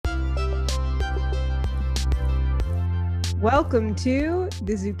Welcome to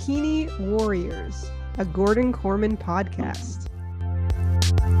the Zucchini Warriors, a Gordon Korman podcast.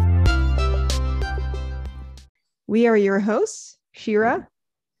 We are your hosts, Shira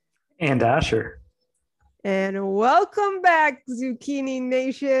and Asher. And welcome back, Zucchini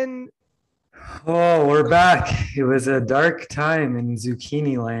Nation. Oh, we're back. It was a dark time in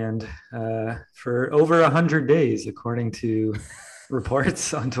Zucchini land for over 100 days, according to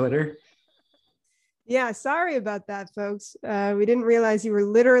reports on Twitter. Yeah, sorry about that, folks. We didn't realize you were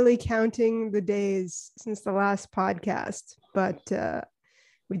literally counting the days since the last podcast, but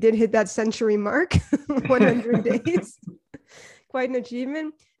we did hit that century mark, 100 days. Quite an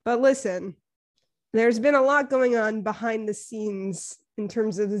achievement. But listen, there's been a lot going on behind the scenes in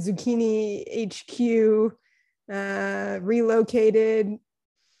terms of the Zucchini HQ, relocated.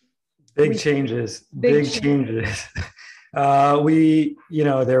 Big changes. There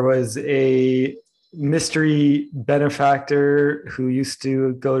was a mystery benefactor who used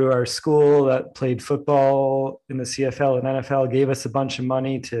to go to our school that played football in the CFL and NFL, gave us a bunch of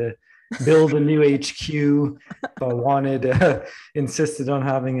money to build a new HQ, but insisted on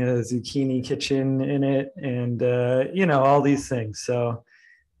having a zucchini kitchen in it, and all these things. So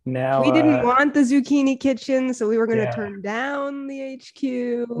now we didn't want the zucchini kitchen, so we were going to turn down the HQ.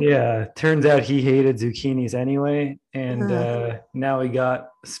 Yeah, turns out he hated zucchinis anyway, and now we got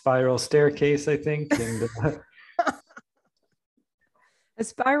a spiral staircase, I think. And a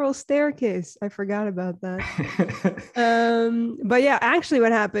spiral staircase. I forgot about that. But yeah, actually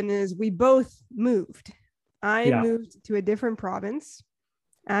what happened is we both moved. I moved to a different province.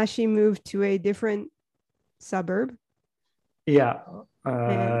 Ashy moved to a different suburb. Yeah.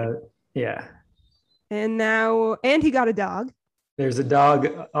 And he got a dog. There's a dog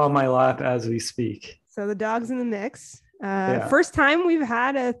on my lap as we speak. So the dog's in the mix. First time we've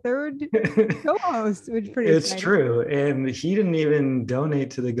had a third co-host, which is pretty It's exciting. True. And he didn't even donate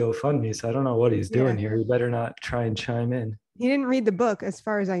to the GoFundMe, so I don't know what he's doing here. He better not try and chime in. He didn't read the book, as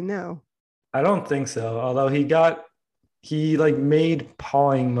far as I know. I don't think so. Although he made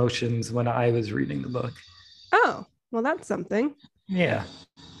pawing motions when I was reading the book. Oh, well, that's something. Yeah.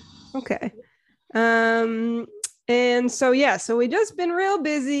 Okay. And so we just been real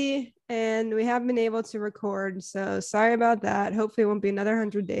busy and we haven't been able to record. So sorry about that. Hopefully it won't be another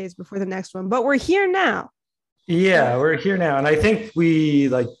 100 days before the next one, but we're here now. Yeah, we're here now. And I think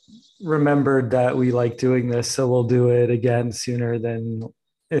we remembered that we like doing this. So we'll do it again sooner than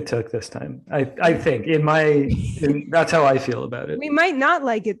it took this time. I think that's how I feel about it. We might not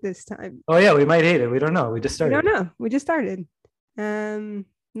like it this time. Oh yeah. We might hate it. We don't know. We just started. We don't know. We just started.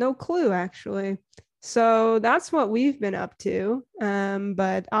 No clue actually. So that's what we've been up to.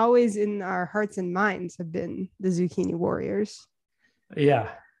 But always in our hearts and minds have been the Zucchini Warriors. Yeah,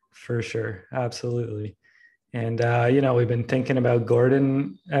 for sure. Absolutely. And, we've been thinking about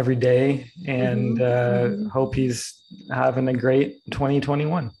Gordon every day and hope he's having a great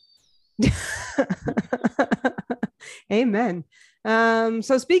 2021. Amen.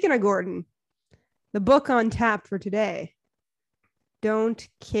 So speaking of Gordon, the book on tap for today, Don't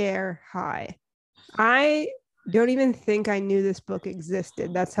Care High. I don't even think I knew this book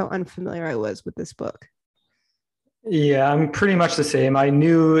existed. That's how unfamiliar I was with this book. Yeah, I'm pretty much the same. I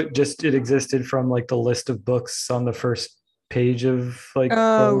knew it existed from the list of books on the first page of books,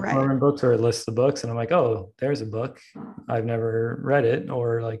 or a list of books. And I'm like, oh, there's a book. I've never read it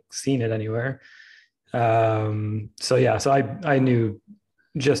or seen it anywhere. So I knew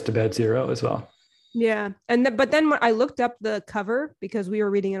just about zero as well. Yeah. But then when I looked up the cover, because we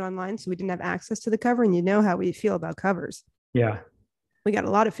were reading it online, so we didn't have access to the cover, and you know how we feel about covers. Yeah. We got a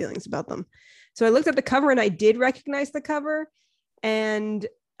lot of feelings about them. So I looked at the cover and I did recognize the cover, and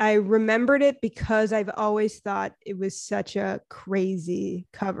I remembered it because I've always thought it was such a crazy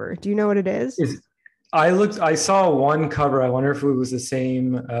cover. Do you know what it is? I saw one cover. I wonder if it was the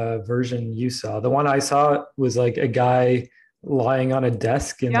same version you saw. The one I saw was a guy lying on a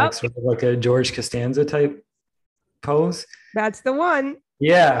desk in sort of a George Costanza type pose. That's the one.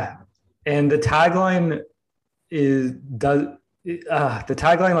 Yeah. And the tagline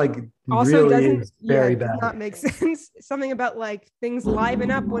also really doesn't is very bad. Does not make sense. Something about things liven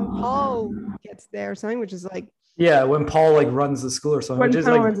up when Paul gets there or something, which is when Paul runs the school or something, which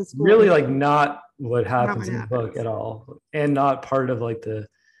is really not what happens in the book at all, and not part of the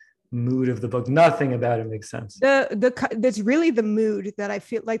mood of the book. Nothing about it makes sense. That's really the mood that I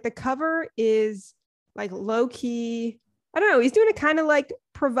feel like. The cover is low key. I don't know. He's doing a kind of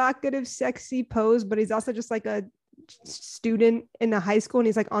provocative, sexy pose, but he's also just a student in a high school, and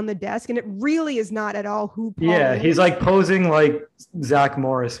he's on the desk, and it really is not at all who Paul is. He's posing like Zach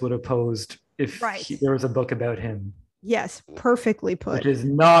Morris would have posed if there was a book about him. Yes, perfectly put. which is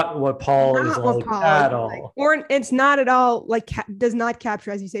not what Paul is Not what like Paul at is like. all. Or it's not at all like does not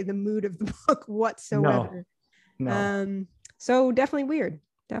capture, as you say, the mood of the book whatsoever. No. So definitely weird.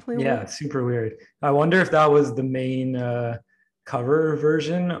 Definitely Yeah, weird. super weird. I wonder if that was the main cover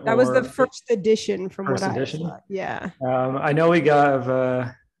version That was the or first edition from what first I edition. saw. Yeah. I know we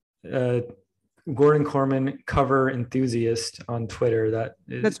got uh, Gordon Corman cover enthusiast on Twitter that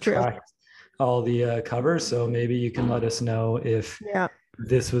That's true. tracks all the covers. So maybe you can let us know if Yeah.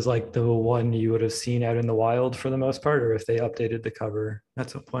 this was like the one you would have seen out in the wild for the most part, or if they updated the cover at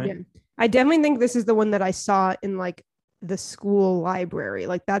some point. Yeah. I definitely think this is the one that I saw in like the school library.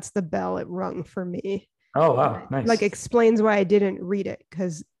 Like that's the bell it rung for me. Oh, wow. Nice. Like explains why I didn't read it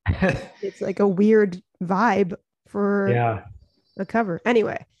because it's like a weird vibe for yeah. the cover.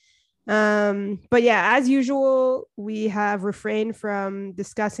 Anyway. But yeah, as usual, we have refrained from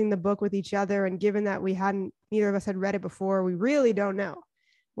discussing the book with each other. And given that neither of us had read it before, we really don't know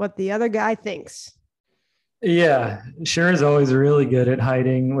what the other guy thinks. Yeah, Cher is always really good at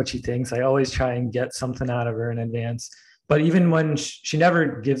hiding what she thinks. I always try and get something out of her in advance. But even when she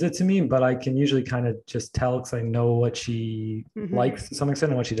never gives it to me, but I can usually kind of just tell because I know what she likes to some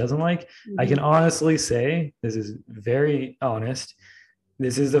extent and what she doesn't like. I can honestly say, this is very honest,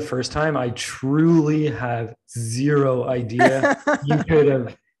 this is the first time I truly have zero idea. You could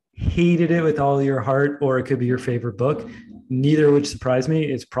have hated it with all your heart, or it could be your favorite book. Neither would surprise me.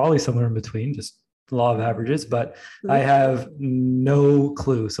 It's probably somewhere in between, just law of averages, but I have no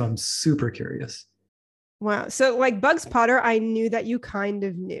clue. So I'm super curious. Wow. So like Bugs Potter, I knew that you kind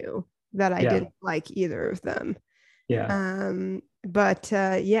of knew that I didn't like either of them. Yeah. But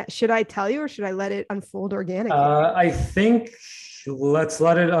yeah, should I tell you or should I let it unfold organically? I think let's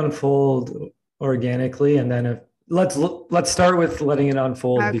let it unfold organically, and then let's start with letting it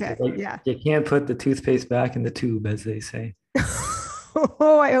unfold because you can't put the toothpaste back in the tube, as they say.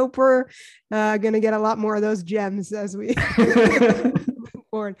 Oh, I hope we're gonna get a lot more of those gems as we move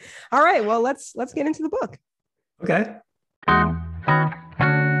forward. All right, well let's get into the book. Okay.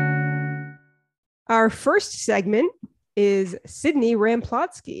 Our first segment is Sydney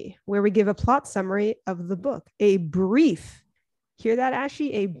Ramplotsky, where we give a plot summary of the book. A brief, hear that,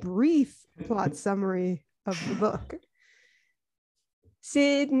 Ashy? A brief plot summary of the book.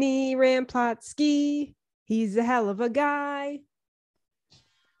 Sydney Ramplotsky, he's a hell of a guy.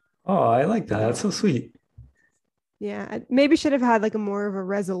 Oh, I like that. That's so sweet. Yeah, I maybe should have had like a more of a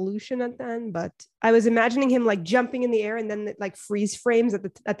resolution at the end, but I was imagining him like jumping in the air and then it, like freeze frames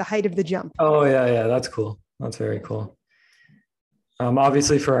at the height of the jump. Oh yeah, that's cool. That's very cool.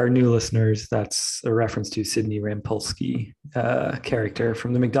 Obviously, for our new listeners, that's a reference to Sydney Rampolsky, character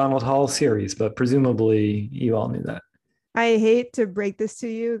from the MacDonald Hall series, but presumably you all knew that. I hate to break this to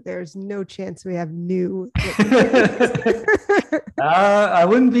you. There's no chance we have new. I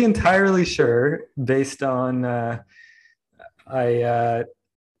wouldn't be entirely sure based on I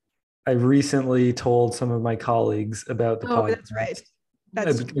recently told some of my colleagues about the podcast. That's right.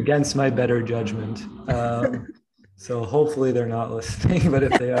 That's against my better judgment. So hopefully they're not listening, but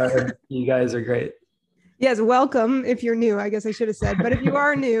if they are, you guys are great. Yes, welcome if you're new, I guess I should have said. But if you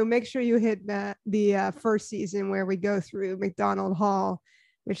are new, make sure you hit the first season where we go through MacDonald Hall,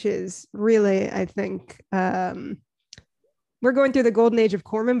 which is really, I think, we're going through the golden age of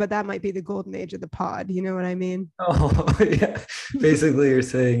Corman, but that might be the golden age of the pod. You know what I mean? Oh, yeah. Basically, you're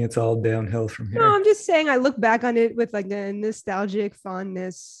saying it's all downhill from here. No, I'm just saying I look back on it with like a nostalgic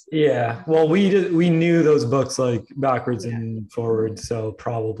fondness. Yeah. Well, we knew those books like backwards and forwards. So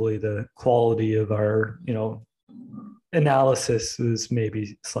probably the quality of our, analysis was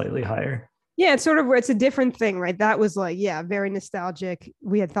maybe slightly higher. Yeah, it's sort of where it's a different thing, right? That was like, very nostalgic.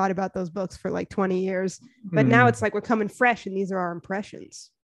 We had thought about those books for like 20 years, but now it's like we're coming fresh and these are our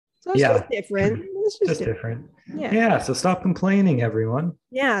impressions. So it's just different. It's just different. Yeah. So stop complaining, everyone.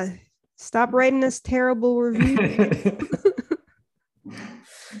 Yeah. Stop writing us terrible reviews.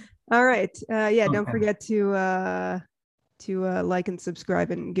 All right. Don't forget to like and subscribe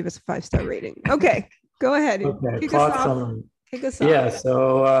and give us a 5-star rating. Okay. Go ahead. Okay. Kick us off. Yeah.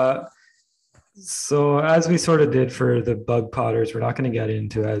 So as we sort of did for the Bug Potters, we're not going to get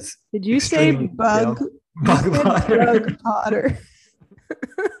into as. Did you say Bug Potter?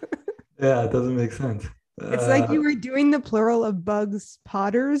 Yeah, it doesn't make sense. It's like you were doing the plural of Bugs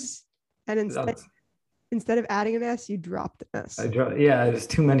Potters, and instead of adding an S, you dropped an S. There's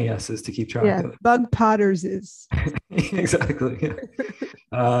too many S's to keep track of. Bug Potters is. Exactly. Yeah.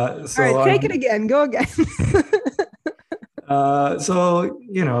 All right, take it again. Go again. So,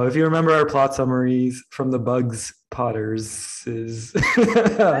 if you remember our plot summaries from the Bugs Potters is That's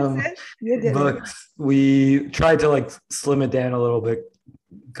it. You did it. books, we tried to like slim it down a little bit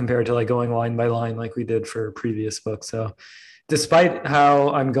compared to like going line by line like we did for previous books. So despite how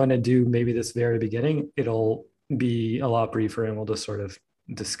I'm going to do maybe this very beginning, it'll be a lot briefer and we'll just sort of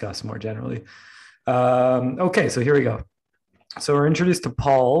discuss more generally. Okay, so here we go. So we're introduced to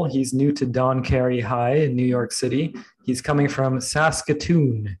Paul. He's new to Don Carey High in New York City. He's coming from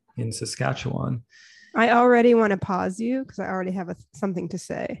Saskatoon in Saskatchewan. I already want to pause you because I already have something to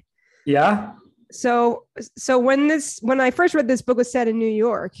say. Yeah. So when I first read this book was set in New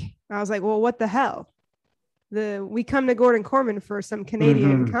York, I was like, well, what the hell? We come to Gordon Corman for some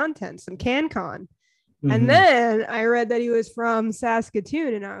Canadian content, some CanCon. And then I read that he was from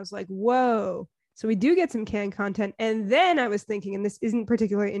Saskatoon and I was like, whoa. So we do get some canned content. And then I was thinking, and this isn't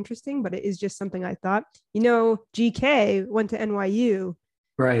particularly interesting, but it is just something I thought, GK went to NYU.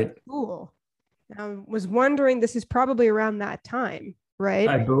 Right. Cool. I was wondering, this is probably around that time, right?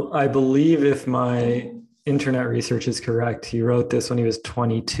 I believe if my internet research is correct, he wrote this when he was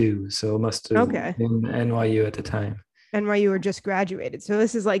 22. So it must have been NYU at the time. NYU or just graduated. So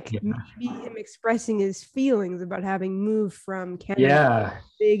this is like maybe him expressing his feelings about having moved from Canada to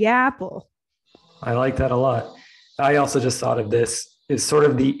Big Apple. I like that a lot. I also just thought of this as sort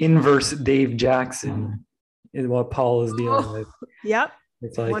of the inverse Dave Jackson in what Paul is dealing with. Yep.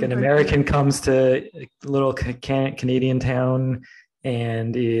 It's like an American comes to a little Canadian town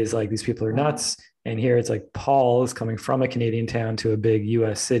and is like, these people are nuts. And here it's like Paul is coming from a Canadian town to a big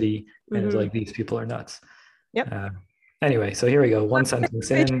US city and is like, these people are nuts. Yep. Anyway, so here we go. One sentence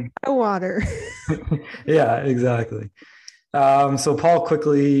in. Water. Yeah, exactly. So Paul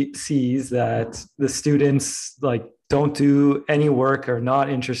quickly sees that the students like don't do any work, are not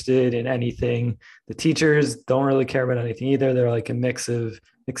interested in anything. The teachers don't really care about anything either. They're like a mix of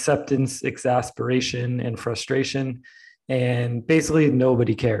acceptance, exasperation, and frustration. And basically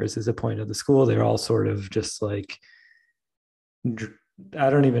nobody cares is the point of the school. They're all sort of just like, I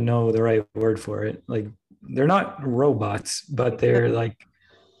don't even know the right word for it. Like they're not robots, but they're like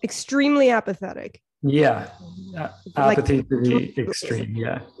extremely apathetic. Yeah. Apathy to the extreme.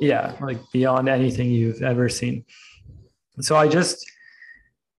 Yeah. Like beyond anything you've ever seen. So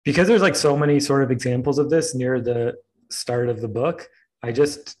because there's like so many sort of examples of this near the start of the book, I'm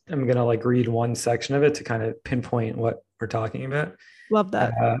going to like read one section of it to kind of pinpoint what we're talking about. Love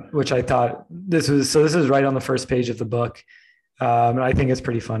that. Which I thought this is right on the first page of the book. And I think it's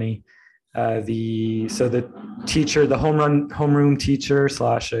pretty funny. The teacher, the homeroom teacher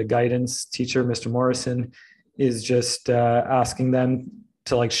 / guidance teacher, Mr. Morrison, is just asking them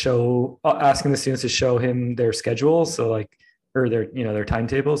to like asking the students to show him their schedule. So like, or their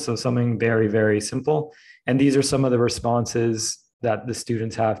timetables. So something very, very simple. And these are some of the responses that the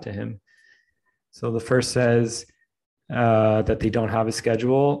students have to him. So the first says that they don't have a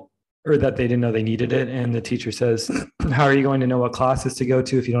schedule, or that they didn't know they needed it. And the teacher says, how are you going to know what classes to go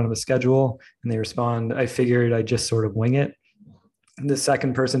to if you don't have a schedule? And they respond, I figured I'd just sort of wing it. And the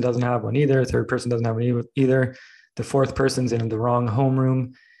second person doesn't have one either. Third person doesn't have one either. The fourth person's in the wrong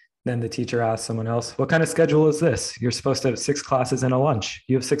homeroom. Then the teacher asks someone else, what kind of schedule is this? You're supposed to have 6 classes and a lunch.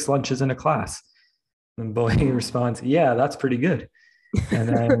 You have 6 lunches in a class. And boy responds, yeah, that's pretty good. And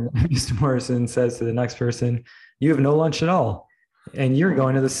then Mr. Morrison says to the next person, you have no lunch at all. And you're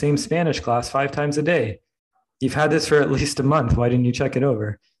going to the same Spanish class 5 times a day. You've had this for at least a month. Why didn't you check it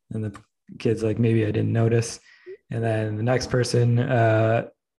over? And the kid's like, maybe I didn't notice. And then the next person,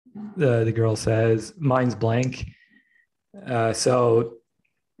 the girl says, mine's blank. So,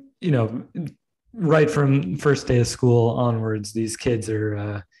 right from first day of school onwards, these kids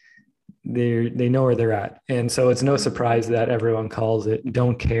are, they know where they're at. And so it's no surprise that everyone calls it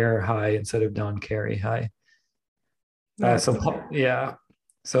Don't Care High instead of Don Carey High.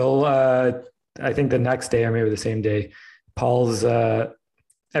 So I think the next day or maybe the same day, Paul's,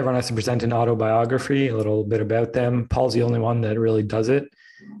 everyone has to present an autobiography, a little bit about them. Paul's the only one that really does it.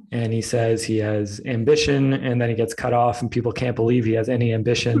 And he says he has ambition, and then he gets cut off and people can't believe he has any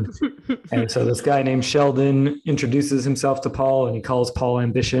ambition. And so this guy named Sheldon introduces himself to Paul and he calls Paul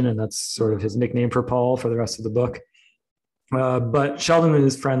Ambition. And that's sort of his nickname for Paul for the rest of the book. But Sheldon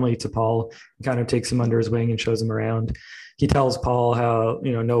is friendly to Paul, kind of takes him under his wing and shows him around. He tells Paul how,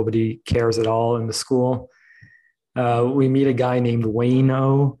 nobody cares at all in the school. We meet a guy named Wayne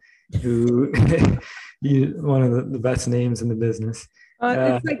O, who one of the best names in the business.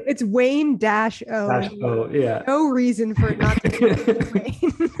 It's Wayne -O. Oh, yeah. No reason for it not to be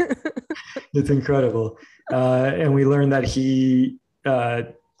Wayne. It's incredible. And we learn that he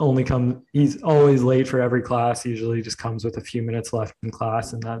he's always late for every class, usually just comes with a few minutes left in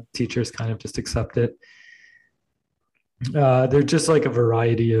class, and that teachers kind of just accept it. There's just like a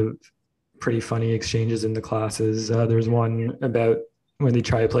variety of pretty funny exchanges in the classes. There's one about when they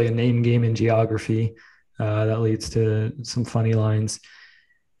try to play a name game in geography that leads to some funny lines.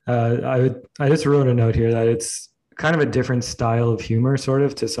 I just wrote a note here that it's kind of a different style of humor, sort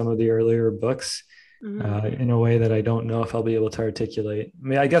of, to some of the earlier books, in a way that I don't know if I'll be able to articulate. I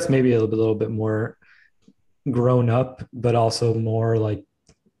mean, I guess maybe a little bit more grown up, but also more like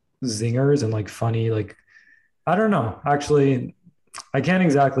zingers and like funny, like I don't know. Actually, I can't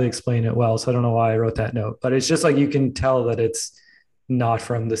exactly explain it well, so I don't know why I wrote that note. But it's just like you can tell that it's not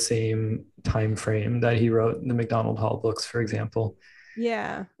from the same time frame that he wrote the Macdonald Hall books, for example.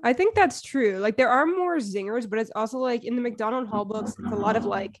 Yeah, I think that's true. Like there are more zingers, but it's also like in the Macdonald Hall books, it's a lot of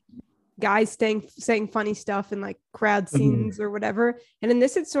like guys saying funny stuff in like crowd scenes or whatever. And in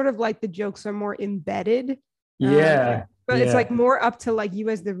this, it's sort of like the jokes are more embedded. Yeah, But it's like more up to like you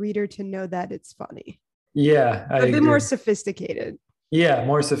as the reader to know that it's funny. yeah, I A bit agree. more sophisticated. Yeah,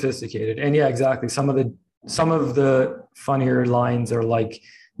 more sophisticated. And yeah, exactly. Some of the funnier lines are like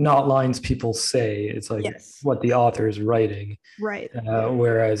not lines people say. It's like Yes. what the author is writing. Right.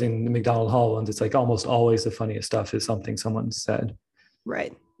 Whereas in the Macdonald Hall ones, it's like almost always the funniest stuff is something someone said.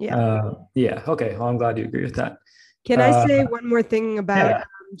 Right. Yeah. Yeah. Okay. Well, I'm glad you agree with that. Can I say one more thing about Yeah.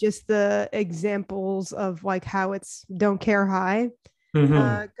 just the examples of like how it's don't care high?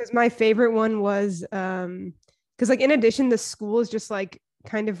 Mhm. Because my favorite one was because like in addition, the school is just like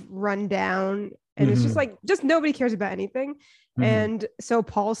kind of run down and it's just Mhm. like just nobody cares about anything. Mhm. And so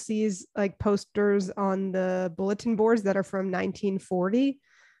Paul sees like posters on the bulletin boards that are from 1940.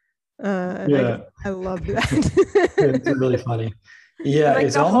 Yeah. I love It's that. really funny. And Yeah. like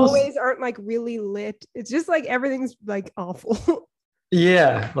It's the almost, hallways aren't like really lit. It's just like everything's like awful.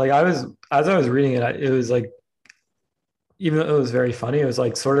 yeah. Like as I was reading it, it was like, even though it was very funny, it was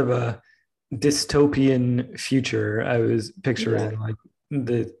like sort of a dystopian future. I was Yeah. picturing like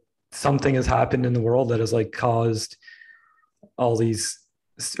the something has happened in the world that has like caused all these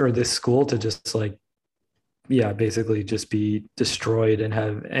or this school to just like, yeah, basically just be destroyed and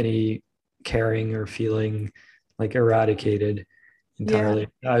have any caring or feeling like eradicated Yeah. entirely.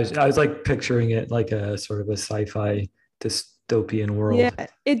 I was like picturing it like a sort of a sci-fi dystopian Yeah, world.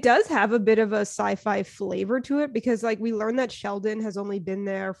 it does have a bit of a sci-fi flavor to it because like we learned that Sheldon has only been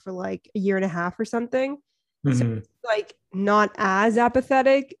there for like a year and a half or something. So Hmm. it's like not as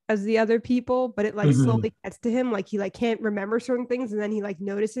apathetic as the other people, but it like Hmm. slowly gets to him. Like he like can't remember certain things and then he like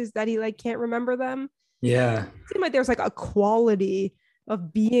notices that he like can't remember them. Yeah. It seemed like there's like a quality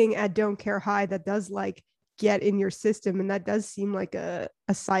of being at Don't Care High that does like get in your system. And that does seem like a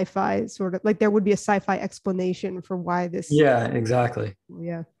sci-fi sort of like there would be a sci-fi explanation for why this. Yeah, exactly.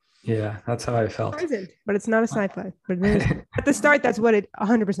 Yeah. Yeah, that's how I felt. Isn't, but it's not a sci-fi. But it is at the start. That's what it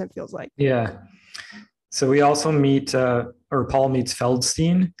 100% feels like. Yeah. So we also meet, or Paul meets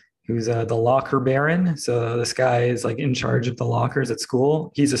Feldstein, who's the locker baron. So this guy is like in charge of the lockers at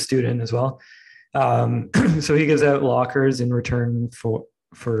school. He's a student as well. So he gives out lockers in return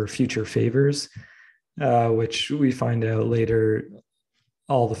for future favors, which we find out later.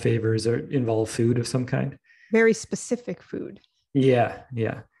 All the favors involve food of some kind. Very specific food. Yeah,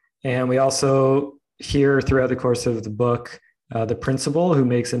 yeah. And we also hear throughout the course of the book the principal who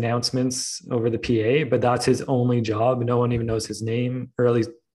makes announcements over the PA, but that's his only job. No one even knows his name, or at least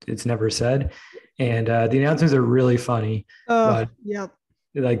it's never said. And the announcements are really funny, but Yeah.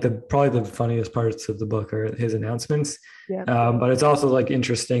 like probably the funniest parts of the book are his announcements. Yeah. But it's also like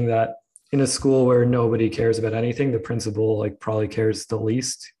interesting that in a school where nobody cares about anything, the principal like probably cares the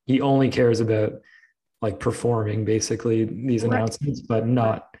least. He only cares about like performing basically these Right. announcements, but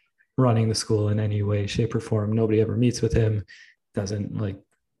not running the school in any way, shape, or form. Nobody ever meets with him, doesn't like,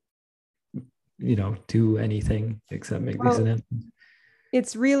 do anything except make these announcements.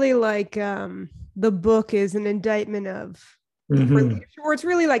 It's really like the book is an indictment of Mm-hmm. or it's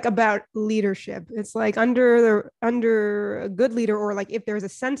really like about leadership. It's like under a good leader, or like if there's a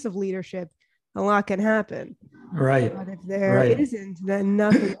sense of leadership, a lot can happen. Right. But if there Right. isn't, then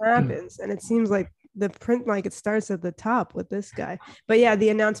nothing happens. And it seems like the print, like it starts at the top with this guy. But yeah, the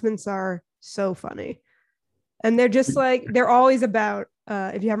announcements are so funny. And they're just like, they're always about,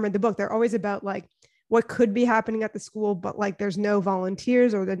 if you haven't read the book, they're always about like what could be happening at the school, but like there's no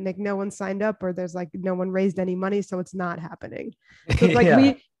volunteers or like no one signed up or there's like no one raised any money. So it's not happening. So it's like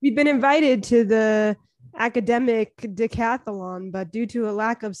Yeah. we've been invited to the academic decathlon, but due to a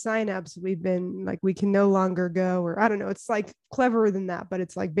lack of signups, we've been like, we can no longer go, or I don't know. It's like cleverer than that, but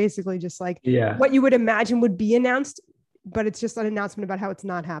it's like basically just like Yeah. what you would imagine would be announced but it's just an announcement about how it's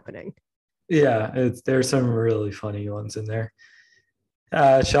not happening. Yeah, there's some really funny ones in there.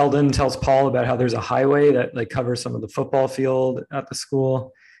 Sheldon tells Paul about how there's a highway that like covers some of the football field at the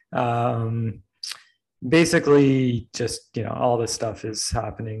school. Basically, just all this stuff is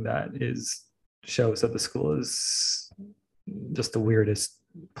happening that shows that the school is just the weirdest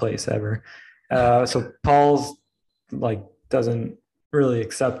place ever. So Paul's like doesn't really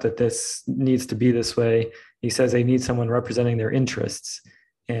accept that this needs to be this way. He says they need someone representing their interests.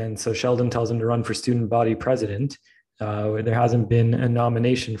 And so Sheldon tells him to run for student body president. There hasn't been a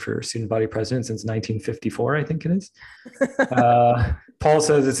nomination for student body president since 1954, I think it is. Paul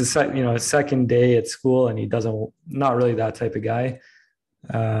says it's his second day at school, and he not really that type of guy.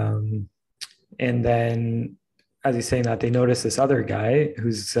 And then as he's saying that, they notice this other guy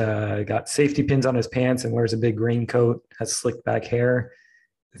who's got safety pins on his pants and wears a big raincoat, has slicked back hair.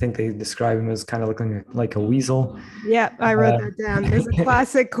 I think they describe him as kind of looking like a weasel. Yeah, I wrote that down. There's a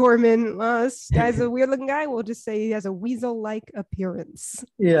classic Corman. This guy's a weird looking guy. We'll just say he has a weasel-like appearance.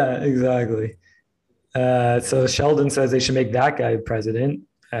 Yeah, exactly. So Sheldon says they should make that guy president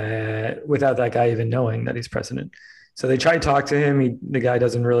without that guy even knowing that he's president. So they try to talk to him. The guy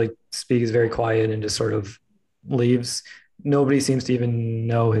doesn't really speak. He's very quiet and just sort of leaves. Nobody seems to even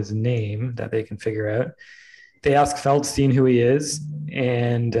know his name that they can figure out. They ask Feldstein who he is,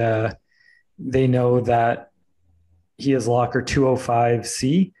 and they know that he is locker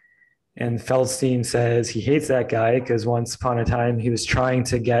 205C. And Feldstein says he hates that guy because once upon a time he was trying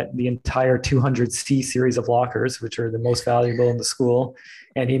to get the entire 200C series of lockers, which are the most valuable in the school.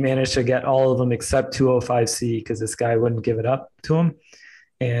 And he managed to get all of them except 205C because this guy wouldn't give it up to him.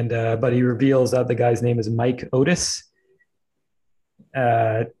 And but he reveals that the guy's name is Mike Otis,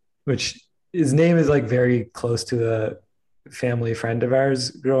 which his name is like very close to a family friend of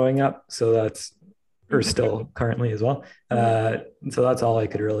ours growing up. So that's, or still currently as well. So that's all I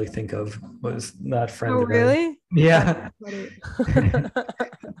could really think of was that friend. Oh, really? Yeah.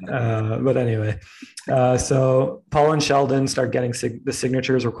 But anyway, so Paul and Sheldon start getting the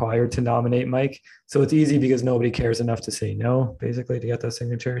signatures required to nominate Mike. So it's easy because nobody cares enough to say no, basically, to get those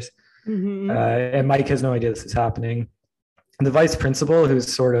signatures. Mm-hmm. And Mike has no idea this is happening. The vice principal,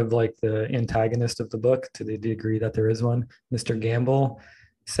 who's sort of like the antagonist of the book to the degree that there is one, Mr. Gamble,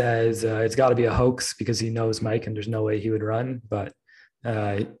 says it's got to be a hoax because he knows Mike and there's no way he would run. But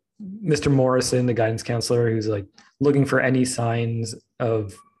Mr. Morrison, the guidance counselor, who's like looking for any signs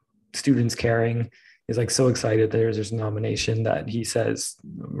of students caring, is like so excited that there's a nomination that he says,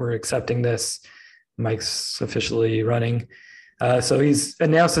 we're accepting this. Mike's officially running. So he's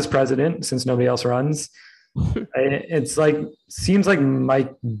announced as president since nobody else runs. It's like, seems like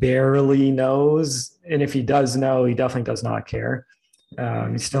Mike barely knows. And if he does know, he definitely does not care.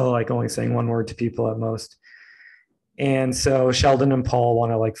 He's still like only saying one word to people at most. And so Sheldon and Paul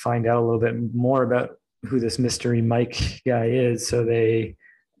want to like find out a little bit more about who this mystery Mike guy is. So they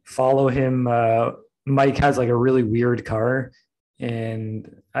follow him. Mike has like a really weird car,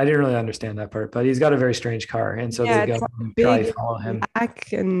 and I didn't really understand that part, but he's got a very strange car. And so they go and try to follow him.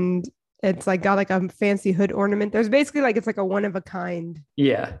 Black, and it's like got like a fancy hood ornament. There's basically like, it's like a one of a kind.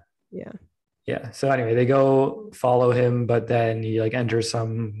 Yeah. Yeah. Yeah. So anyway, they go follow him, but then he like enters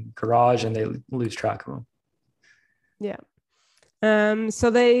some garage and they lose track of him. Yeah. So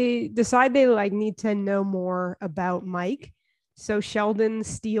they decide they like need to know more about Mike. So Sheldon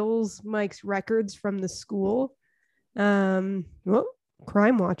steals Mike's records from the school. Crime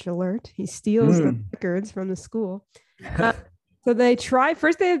Watch alert. He steals the records from the school. So they try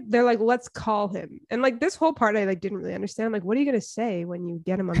first. They're like, let's call him. And like this whole part, I like didn't really understand. I'm like, what are you gonna say when you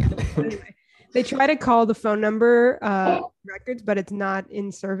get him on the phone? Anyway, they try to call the phone number records, but it's not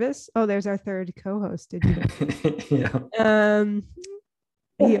in service. Oh, there's our third co-host. Did you know? Yeah.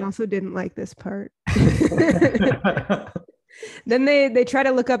 He also didn't like this part. Then they try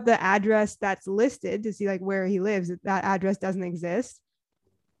to look up the address that's listed to see like where he lives. That address doesn't exist.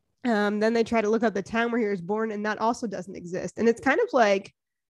 Then they try to look up the town where he was born, and that also doesn't exist. And it's kind of like,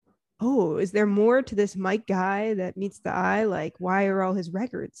 oh, is there more to this Mike guy that meets the eye? Like, why are all his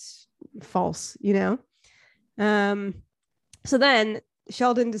records false, you know? So then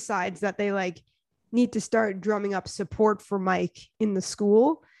Sheldon decides that they like need to start drumming up support for Mike in the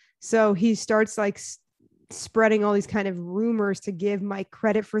school. So he starts like spreading all these kind of rumors to give Mike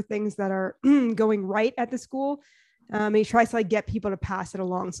credit for things that are going right at the school. And he tries to like get people to pass it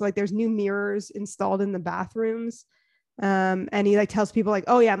along. So like there's new mirrors installed in the bathrooms. And he like tells people like,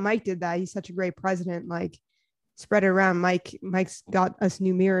 oh yeah, Mike did that. He's such a great president. Like spread it around. Mike's got us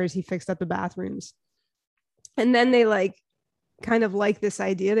new mirrors. He fixed up the bathrooms. And then they like kind of like this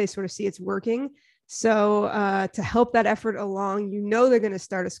idea. They sort of see it's working. So to help that effort along, they're going to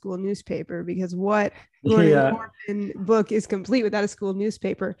start a school newspaper, because what Gordon Korman book is complete without a school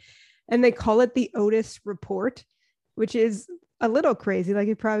newspaper? And they call it the Otis Report, which is a little crazy. Like,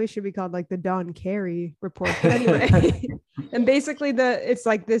 it probably should be called like the Don Carey Report. But anyway, and basically the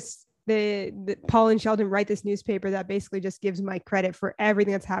Paul and Sheldon write this newspaper that basically just gives Mike credit for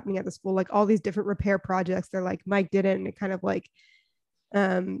everything that's happening at the school, like all these different repair projects. They're like, Mike did it, and it kind of like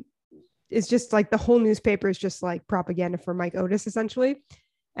it's just like the whole newspaper is just like propaganda for Mike Otis, essentially.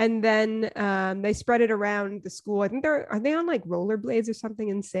 And then they spread it around the school. I think are they on like rollerblades or something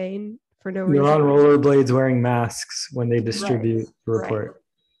insane for no reason? They're on rollerblades wearing masks when they distribute the report. Right.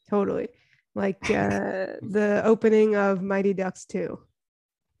 Totally. Like the opening of Mighty Ducks 2.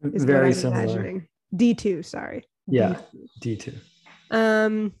 Is very similar. Imagining. D2, sorry. Yeah, D2.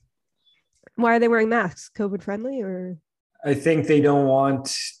 Why are they wearing masks? COVID friendly, or? I think they don't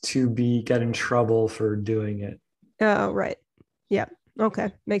want to get in trouble for doing it. Oh, right. Yeah.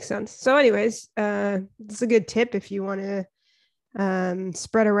 Okay. Makes sense. So anyways, it's a good tip. If you want to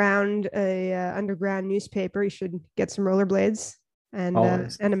spread around a underground newspaper, you should get some rollerblades and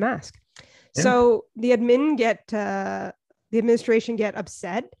a mask. Yeah. So the administration get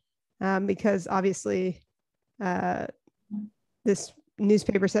upset because obviously this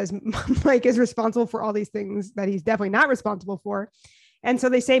newspaper says Mike is responsible for all these things that he's definitely not responsible for. And so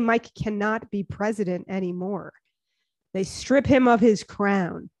they say Mike cannot be president anymore. They strip him of his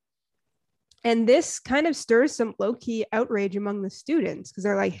crown. And this kind of stirs some low-key outrage among the students, because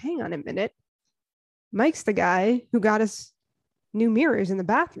they're like, hang on a minute. Mike's the guy who got us new mirrors in the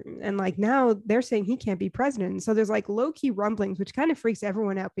bathroom. And like now they're saying he can't be president. And so there's like low-key rumblings, which kind of freaks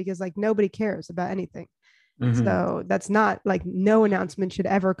everyone out, because like nobody cares about anything. Mm-hmm. So that's not like, no announcement should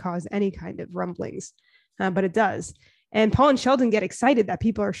ever cause any kind of rumblings, but it does. And Paul and Sheldon get excited that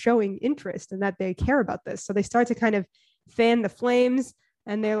people are showing interest and that they care about this. So they start to kind of fan the flames,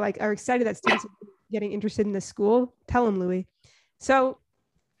 and they're like, are excited that students are getting interested in this school. Tell them, Louis. So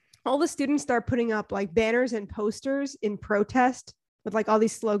all the students start putting up like banners and posters in protest with like all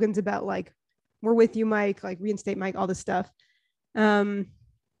these slogans about like, we're with you, Mike, like reinstate Mike, all this stuff.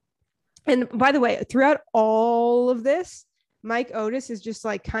 And by the way, throughout all of this, Mike Otis is just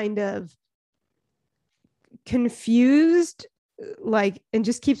like kind of confused, like, and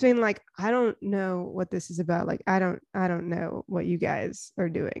just keeps being like, I don't know what this is about. Like, I don't know what you guys are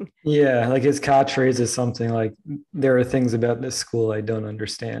doing. Yeah. Like his catchphrase is something like, there are things about this school I don't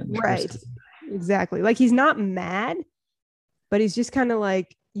understand. Right. Exactly. Like, he's not mad, but he's just kind of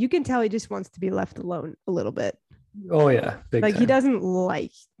like, you can tell he just wants to be left alone a little bit. Oh yeah. Big like time. He doesn't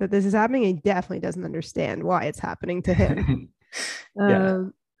like that this is happening. He definitely doesn't understand why it's happening to him. Yeah.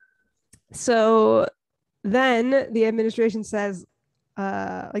 So then the administration says,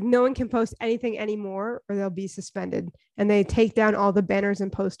 like, no one can post anything anymore or they'll be suspended. And they take down all the banners and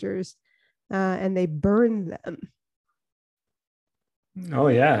posters and they burn them. Oh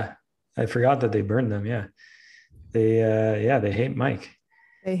yeah. I forgot that they burned them. Yeah. They hate Mike.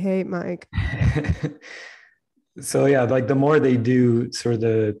 They hate Mike. So yeah, like the more they do, sort of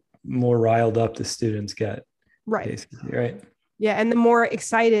the more riled up the students get. Right. Basically, right. Yeah. And the more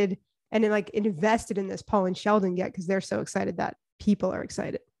excited and like invested in this Paul and Sheldon get, because they're so excited that people are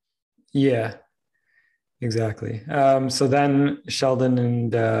excited. Yeah, exactly. So then Sheldon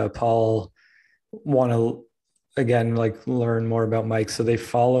and Paul want to, again, like learn more about Mike. So they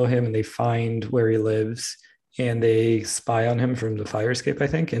follow him and they find where he lives and they spy on him from the fire escape, I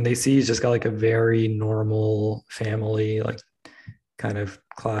think. And they see he's just got like a very normal family, like kind of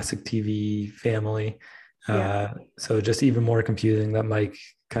classic TV family. Yeah. So just even more confusing that Mike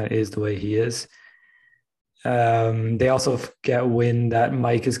kind of is the way he is. They also get wind that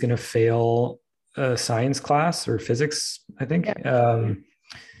Mike is going to fail a science class or physics, I think. Yeah.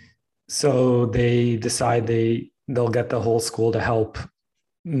 So they decide they'll get the whole school to help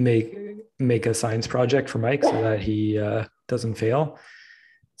make a science project for Mike so that he doesn't fail.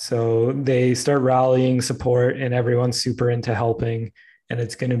 So they start rallying support and everyone's super into helping. And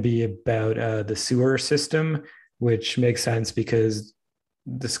it's going to be about the sewer system, which makes sense because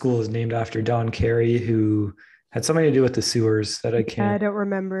the school is named after Don Carey, who had something to do with the sewers that I can't. I don't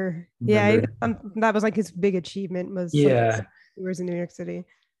remember. Yeah, that was like his big achievement was sewers in New York City.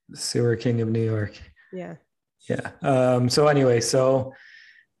 Sewer King of New York. Yeah. Yeah. So anyway, so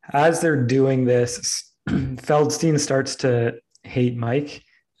as they're doing this, Feldstein starts to hate Mike,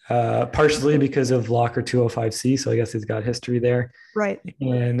 partially because of Locker 205C. So I guess he's got history there. Right.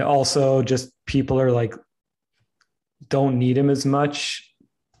 And also just people are like, don't need him as much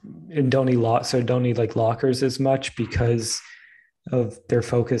and don't need like lockers as much because of their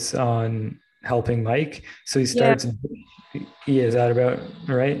focus on helping Mike. So he Yeah. starts, is that about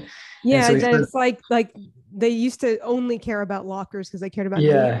right? And Yeah, so he that starts, it's like they used to only care about lockers because they cared about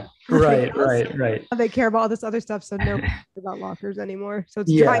yeah, nothing right, else. right, right. They care about all this other stuff, so no about lockers anymore. So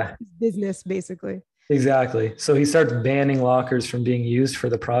it's driving Yeah, business basically. exactly. So he starts banning lockers from being used for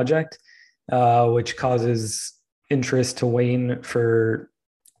the project, which causes interest to wane for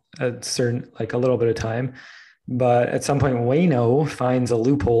a certain, like a little bit of time. But at some point, Wayno finds a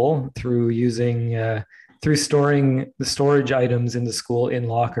loophole through storing the storage items in the school in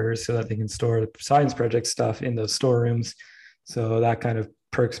lockers so that they can store the science project stuff in those storerooms. So that kind of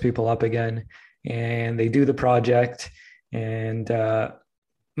perks people up again. And they do the project, and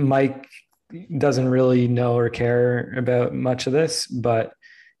Mike doesn't really know or care about much of this, but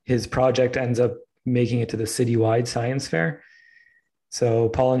his project ends up making it to the citywide science fair. So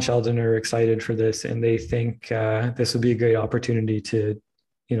Paul and Sheldon are excited for this, and they think this would be a great opportunity to,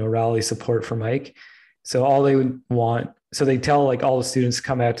 rally support for Mike. So all they would want, so they tell like all the students to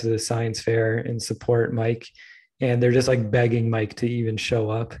come out to the science fair and support Mike, and they're just like begging Mike to even show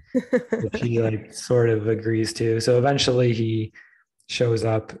up, which he like sort of agrees to. So eventually he shows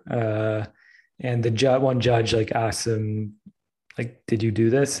up, and the one judge like asks him like, did you do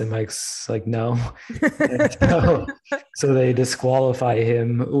this? And Mike's like, no. And so they disqualify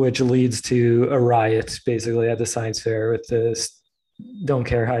him, which leads to a riot basically at the science fair with the don't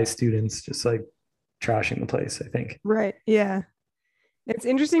care high students just like trashing the place, I think. Right. Yeah. It's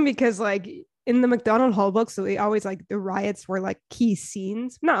interesting because like in the McDonald Hall books, so they always like the riots were like key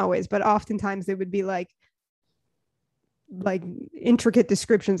scenes. Not always, but oftentimes they would be like intricate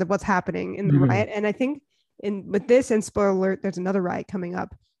descriptions of what's happening in the Mm-hmm. riot. And I think in with this and spoiler alert, there's another riot coming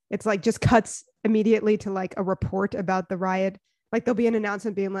up. It's like just cuts immediately to like a report about the riot. Like there'll be an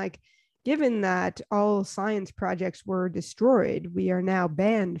announcement being like, given that all science projects were destroyed, we are now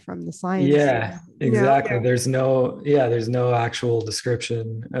banned from the science. Yeah, You know, exactly. There's no actual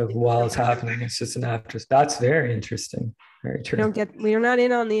description of while it's happening. It's just an after. That's very interesting. Very we true. don't get we're not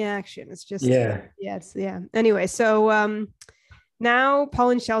in on the action. It's just Yeah. yeah, it's yeah. Anyway, so now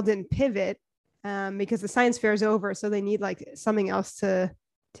Paul and Sheldon pivot because the science fair is over, so they need like something else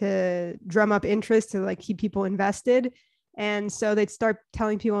to drum up interest to like keep people invested. And so they'd start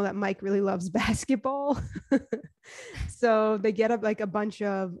telling people that Mike really loves basketball. So they get up like a bunch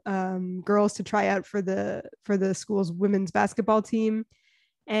of girls to try out for the school's women's basketball team,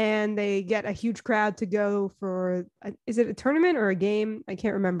 and they get a huge crowd to go for is it a tournament or a game? I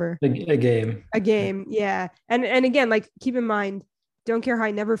can't remember. A game. A game, yeah. And again, like keep in mind, Don't Care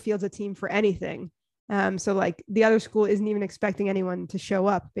High never fields a team for anything. So like the other school isn't even expecting anyone to show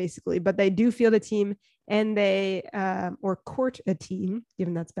up basically, but they do field a team and they or court a team,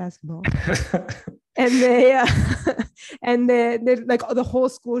 given that's basketball. And they and they like the whole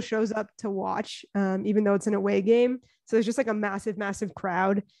school shows up to watch, even though it's an away game. So there's just like a massive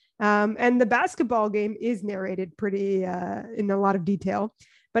crowd. And the basketball game is narrated pretty in a lot of detail.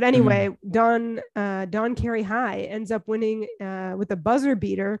 But anyway, Don Carey High ends up winning with a buzzer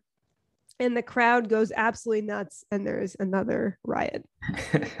beater, and the crowd goes absolutely nuts, and there's another riot.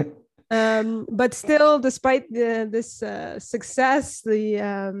 But still, despite this success,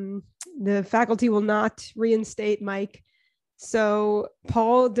 the faculty will not reinstate Mike. So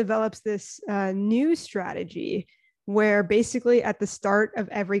Paul develops this new strategy where basically at the start of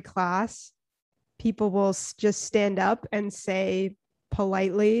every class, people will just stand up and say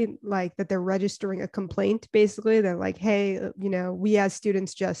politely like that they're registering a complaint. Basically, they're like, hey, we as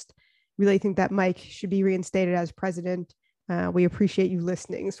students just really think that Mike should be reinstated as president. We appreciate you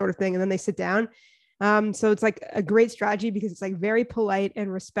listening, sort of thing. And then they sit down. So it's like a great strategy because it's like very polite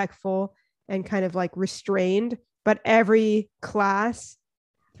and respectful and kind of like restrained. But every class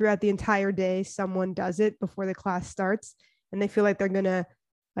throughout the entire day, someone does it before the class starts. And they feel like they're going to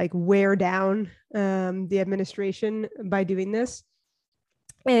like wear down the administration by doing this.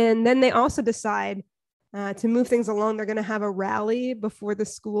 And then they also decide to move things along. They're going to have a rally before the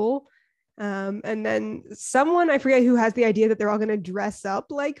school. And then someone, I forget who, has the idea that they're all going to dress up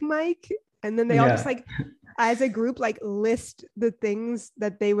like Mike. And then they all just like, as a group, like list the things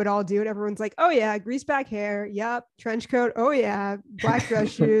that they would all do. And everyone's like, oh yeah, grease back hair. Yep. Trench coat. Oh yeah. Black dress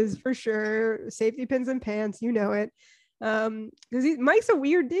shoes for sure. Safety pins and pants. You know it. Because Mike's a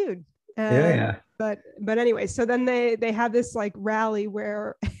weird dude. Yeah. But anyway, so then they have this like rally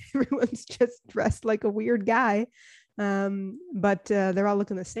where everyone's just dressed like a weird guy. But they're all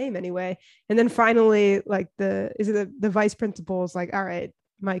looking the same anyway. And then finally, like the vice principal is like, all right,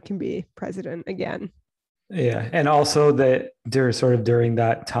 Mike can be president again. Yeah. And also that they're sort of during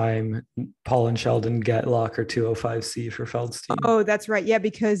that time, Paul and Sheldon get locker 205C for Feldstein. Oh, that's right. Yeah,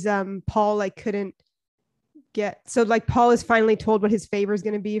 because Paul like couldn't get so like Paul is finally told what his favor is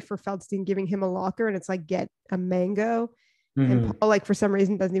going to be for Feldstein giving him a locker, and it's like get a mango. And Mhm. Paul, like for some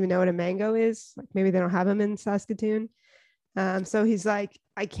reason, doesn't even know what a mango is. Like maybe they don't have them in Saskatoon. So he's like,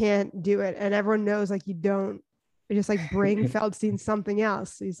 I can't do it, and everyone knows like you don't. You just like bring Feldstein something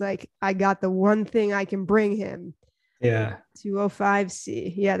else. He's like, I got the one thing I can bring him. Yeah.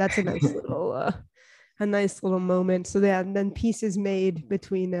 205C. Yeah, that's a nice little moment. So yeah, and then peace is made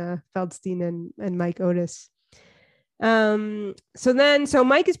between Feldstein and Mike Otis. So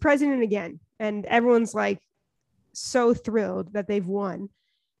Mike is president again, and everyone's like so thrilled that they've won.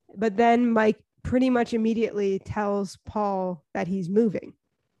 But then Mike pretty much immediately tells Paul that he's moving.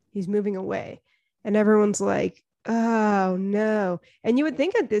 He's moving away. And everyone's like, oh no. And you would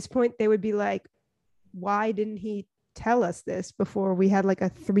think at this point they would be like, why didn't he tell us this before we had like a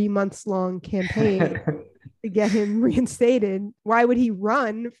 3 months long campaign to get him reinstated? Why would he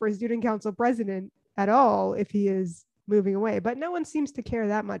run for student council president at all if he is moving away? But no one seems to care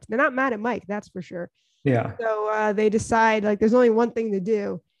that much. They're not mad at Mike, that's for sure. Yeah. So they decide like there's only one thing to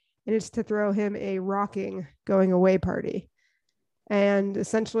do, and it's to throw him a rocking going away party. And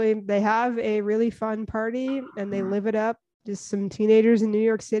essentially, they have a really fun party and they live it up. Just some teenagers in New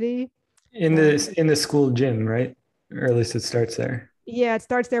York City. In the school gym, right? Or at least it starts there. Yeah, it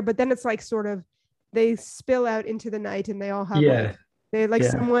starts there, but then it's like sort of they spill out into the night, and they all have Yeah. like they like Yeah.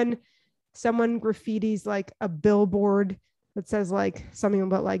 someone graffitis like a billboard that says like something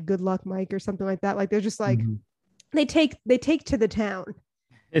about like good luck Mike or something like that. Like they're just like Mhm. they take to the town.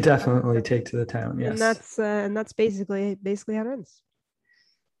 It definitely take to the town. Yes. And that's basically how it ends.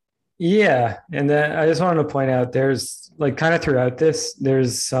 Yeah. And then I just wanted to point out there's like kind of throughout this,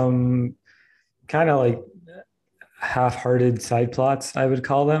 there's some kind of like half-hearted side plots, I would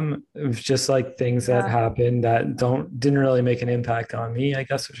call them. It was just like things that Yeah. happened that didn't really make an impact on me, I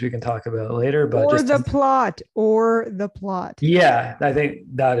guess, which we can talk about later. But Or just the plot, or the plot. yeah, I think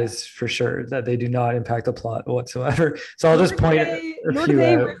that is for sure that they do not impact the plot whatsoever. So I'll just point a Nor do few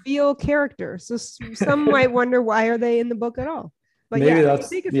they out. reveal characters. So some might wonder why are they in the book at all. But Maybe yeah, that's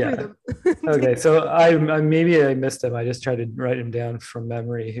take it through yeah. them. Okay, so I maybe I missed them. I just tried to write them down from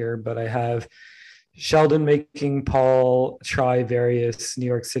memory here, but I have Sheldon making Paul try various New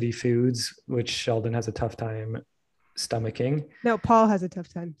York City foods, which Sheldon has a tough time stomaching. No, Paul has a tough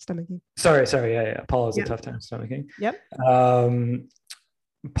time stomaching. Sorry, yeah. Paul has a Yep. tough time stomaching. Yep. Um,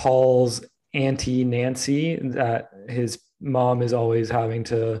 Paul's auntie Nancy, that his mom is always having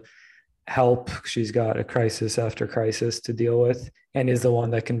to help. She's got a crisis after crisis to deal with, and is the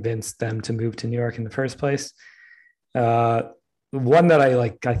one that convinced them to move to New York in the first place. Uh, one that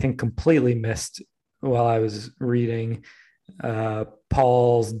I think completely missed while I was reading,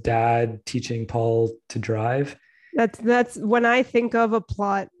 Paul's dad teaching Paul to drive. That's when I think of a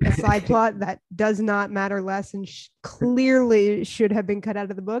side plot that does not matter less and clearly should have been cut out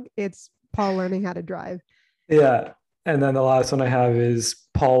of the book. It's Paul learning how to drive. Yeah. And then the last one I have is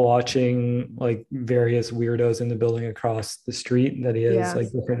Paul watching like various weirdos in the building across the street that he has Yeah.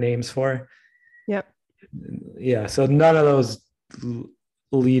 like different names for. Yep. Yeah. So none of those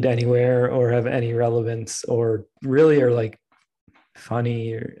lead anywhere or have any relevance or really are like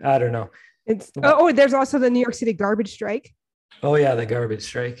funny or I don't know. There's also the New York City garbage strike. Oh yeah, the garbage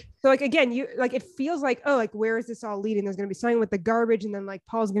strike. So like again, you like it feels like, oh, like where is this all leading? There's gonna be something with the garbage, and then like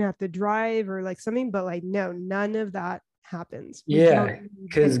Paul's gonna have to drive or like something, but like no, none of that happens. Yeah,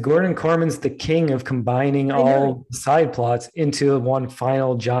 because Gordon Corman's the king of combining all side plots into one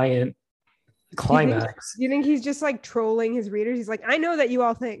final giant climax. Do you think he's just like trolling his readers? He's like, I know that you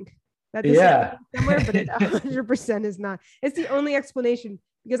all think that this Yeah. is somewhere, but it 100% is not. It's the only explanation,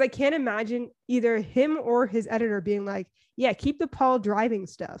 because I can't imagine either him or his editor being like, yeah, keep the Paul driving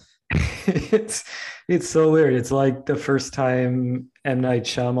stuff. It's so weird. It's like the first time M. Night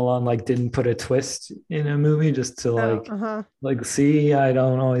Shyamalan like didn't put a twist in a movie just to like see, I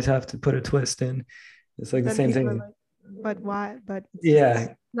don't always have to put a twist in. It's like the same thing. Like, but why? But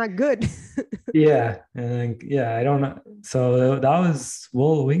yeah, not good. Yeah, and yeah, I don't know. So that was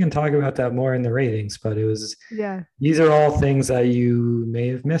we can talk about that more in the ratings, but it was these are all things that you may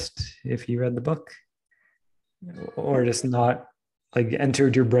have missed if you read the book, or just not like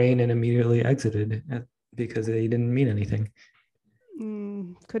entered your brain and immediately exited because they didn't mean anything.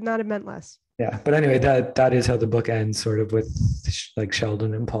 Could not have meant less. Yeah, but anyway, that is how the book ends, sort of with like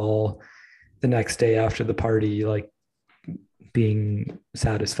Sheldon and Paul the next day after the party, like being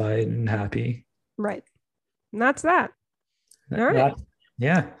satisfied and happy. Right. And that's that. All right.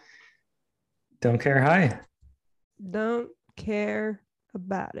 Yeah. Don't care. Hi. Don't care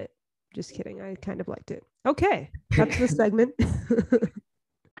about it. Just kidding. I kind of liked it. Okay, that's the segment.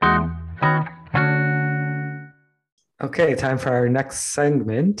 Okay, time for our next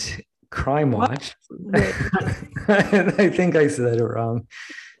segment, Crime What? Watch. Wait. I think I said it wrong.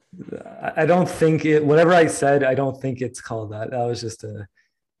 I don't think it, whatever I said, I don't think it's called that. That was just a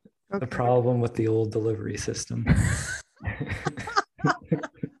Okay. problem with the old delivery system.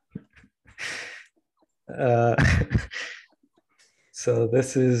 uh, so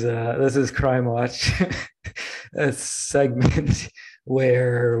this is Crime Watch, a segment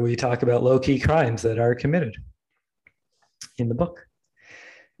where we talk about low-key crimes that are committed in the book.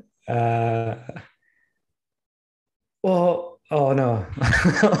 Well, oh no.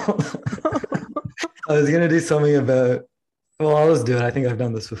 I was gonna do something about. Well, I'll just do it. I think I've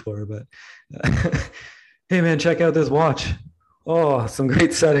done this before, but hey, man, check out this watch. Oh, some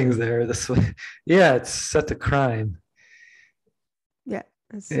great settings there. This, yeah, it's set to crime. Yeah.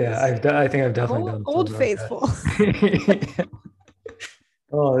 Yeah, I think I've definitely done Old something Faithful. Like that.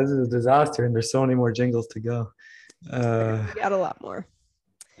 Oh, this is a disaster, and there's so many more jingles to go. We got a lot more.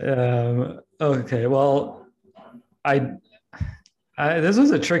 Okay, well, I this was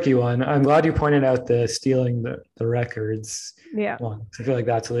a tricky one. I'm glad you pointed out the stealing the records. Yeah. One. I feel like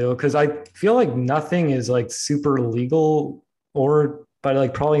that's illegal because I feel like nothing is like super legal but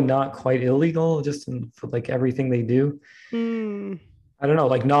like probably not quite illegal just for like everything they do. I don't know,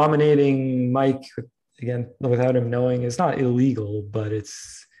 like nominating Mike again without him knowing is not illegal, but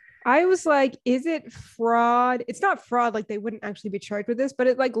it's. I was like, is it fraud? It's not fraud, like they wouldn't actually be charged with this, but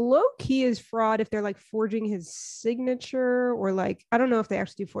it like low key is fraud if they're like forging his signature, or like, I don't know if they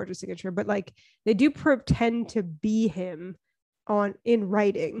actually do forge his signature, but like they do pretend to be him in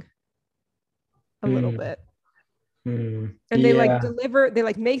writing a little bit. And they like they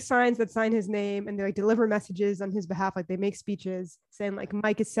like make signs that sign his name, and they like deliver messages on his behalf. Like they make speeches saying like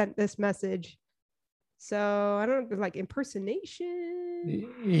Mike has sent this message. So I don't know, like impersonation.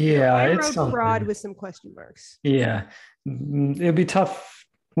 Yeah, I it's wrote something. fraud with some question marks. Yeah, it'd be tough.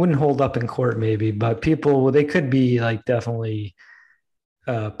 Wouldn't hold up in court, maybe, but they could be like definitely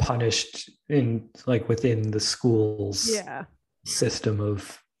punished in like within the school's system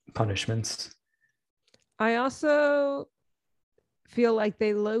of punishments. I also feel like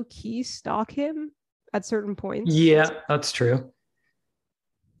they low key stalk him at certain points. Yeah, that's true.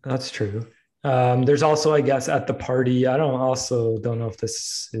 That's true. There's also, I guess, at the party, I don't know if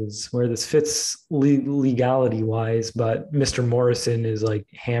this is where this fits legality wise, but Mr. Morrison is like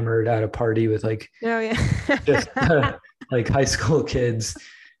hammered at a party with like, just like high school kids,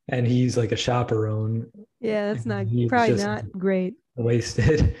 and he's like a chaperone. Yeah, that's probably not great.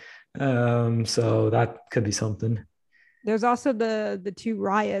 Wasted. So that could be something. There's also the two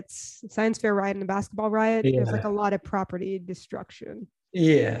riots, science fair riot and the basketball riot. Yeah. There's like a lot of property destruction.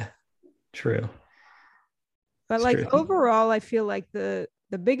 Yeah. True. But like overall, I feel like the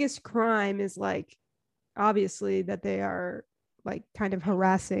biggest crime is like obviously that they are like kind of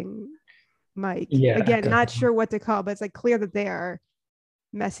harassing Mike. Yeah, again, definitely. Not sure what to call, but it's like clear that they are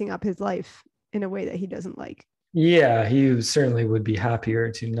messing up his life in a way that he doesn't like. Yeah, he certainly would be happier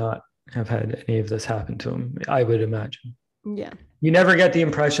to not have had any of this happen to him, I would imagine. Yeah. You never get the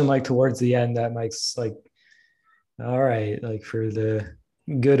impression like towards the end that Mike's like, all right, like for the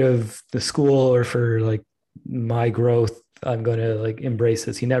good of the school or for like my growth, I'm going to like embrace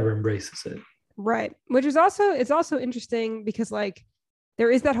this. He never embraces it. Right. Which is it's also interesting because like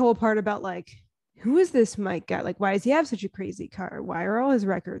there is that whole part about like, who is this Mike guy? Like, why does he have such a crazy car? Why are all his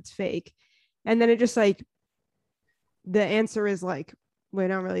records fake? And then it just like, the answer is like, we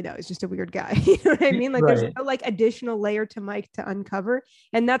don't really know. He's just a weird guy. You know what I mean? Like there's no like additional layer to Mike to uncover.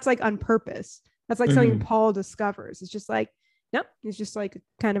 And that's like on purpose. That's like something Paul discovers. It's just like, nope, he's just like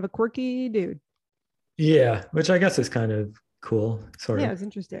kind of a quirky dude. Yeah, which I guess is kind of cool, sort of. Yeah, it's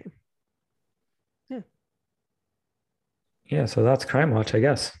interesting. Yeah. Yeah, so that's Crime Watch, I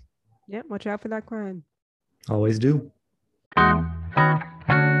guess. Yeah, watch out for that crime. Always do.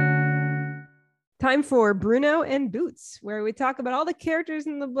 Time for Bruno and Boots, where we talk about all the characters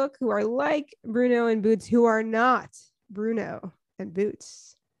in the book who are like Bruno and Boots, who are not Bruno and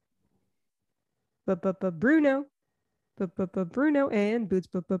Boots. Bruno. Bruno and Boots.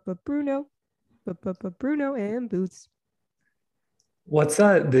 Bruno. Bruno and Boots. What's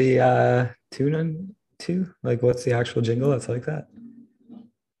that? The tune? Like, what's the actual jingle that's like that?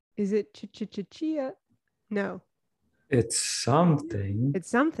 Is it chia? No. It's something.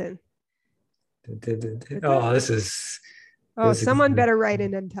 It's something. Oh, this is. Oh, someone better write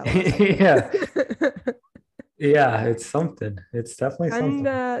in and tell us. Yeah. Yeah, it's something. It's definitely something.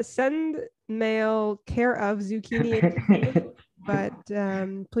 mail care of Zucchini, but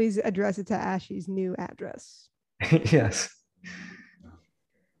please address it to Ashy's new address. Yes.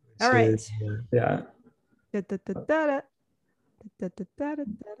 All right. Yeah. Yeah,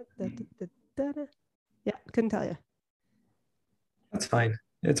 couldn't tell you. That's fine.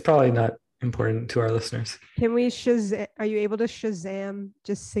 It's probably not important to our listeners. Can we Shazam? Are you able to Shazam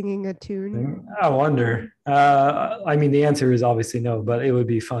just singing a tune? I wonder. I mean, the answer is obviously no, but it would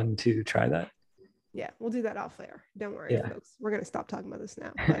be fun to try that. Yeah, we'll do that off air. Don't worry, Yeah. folks. We're gonna stop talking about this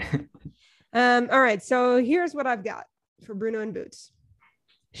now. But, all right. So here's what I've got for Bruno and Boots.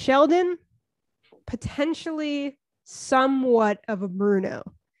 Sheldon, potentially somewhat of a Bruno.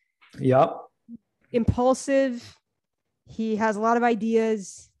 Yep. Impulsive. He has a lot of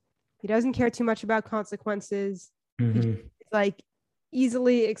ideas. He doesn't care too much about consequences. Mm-hmm. He's like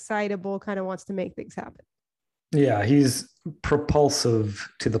easily excitable, kind of wants to make things happen. Yeah, he's propulsive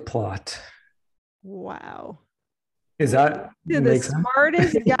to the plot. Wow. Is that the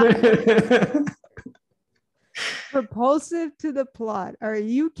smartest guy? Propulsive to the plot. Are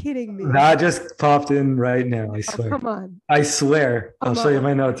you kidding me? That just popped in right now. I swear. Oh, come on. I swear. I'll show you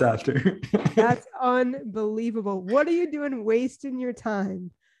my notes after. That's unbelievable. What are you doing wasting your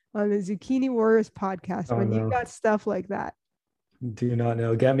time on the Zucchini Warriors podcast when you got stuff like that? Do not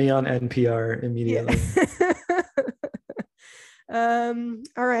know. Get me on NPR immediately. Yeah.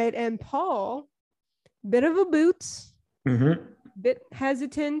 All right. And Paul, bit of a Boots, bit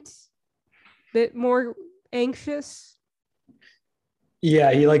hesitant, bit more anxious.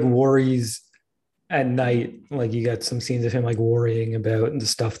 Yeah, he like worries at night. Like you got some scenes of him like worrying about the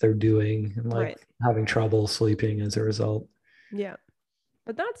stuff they're doing and like having trouble sleeping as a result. Yeah.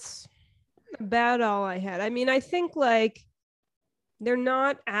 But that's about all I had. I mean, I think like they're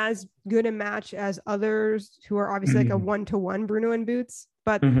not as good a match as others who are obviously like a one-to-one Bruno and Boots.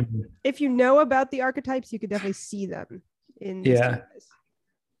 But if you know about the archetypes, you could definitely see them in these guys.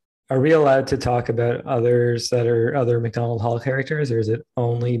 Are we allowed to talk about others that are other McDonald Hall characters, or is it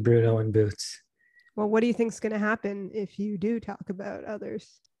only Bruno and Boots? Well, what do you think is going to happen if you do talk about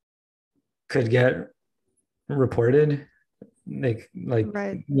others? Could get reported, like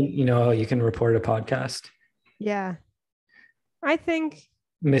you know, you can report a podcast. Yeah, I think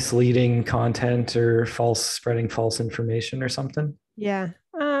misleading content or spreading false information or something. Yeah.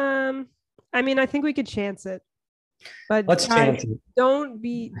 I mean, I think we could chance it. But let's chance it. Don't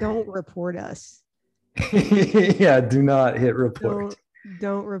report us. Yeah, do not hit report.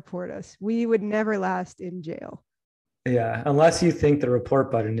 Don't report us. We would never last in jail. Yeah, unless you think the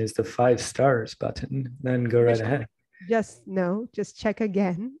report button is the 5 stars button, then go right ahead. Just check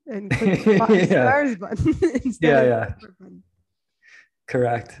again and click the 5 stars button instead of the button.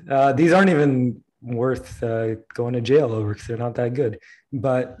 Correct. These aren't even worth going to jail over because they're not that good.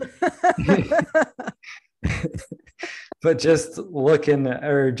 But but just looking,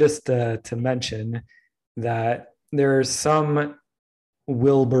 or just to mention that there's some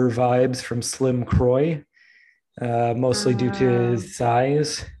Wilbur vibes from Slim Croy, mostly due to his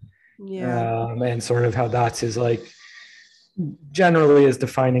size, and sort of how that's his like generally his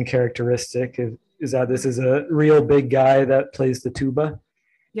defining characteristic is that this is a real big guy that plays the tuba.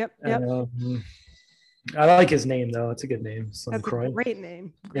 Yep. I like his name though; it's a good name. Slim That's Croy. a great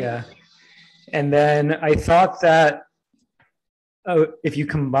name. Yeah. And then I thought that if you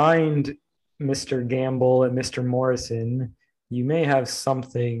combined Mr. Gamble and Mr. Morrison, you may have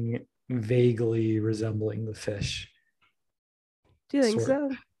something vaguely resembling the Fish. Do you think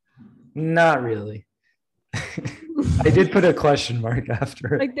so? Not really. I did put a question mark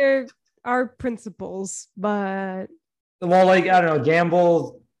after it. Like there are principles, but... Well, like, I don't know,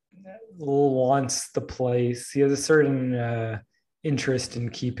 Gamble wants the place. He has a certain interest in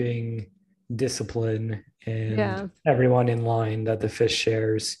keeping discipline and everyone in line that the Fish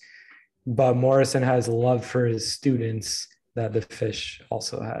shares, but Morrison has love for his students that the Fish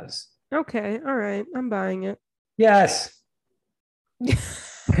also has. Okay, all right, I'm buying it. Yes.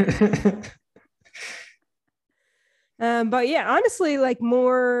 But yeah, honestly, like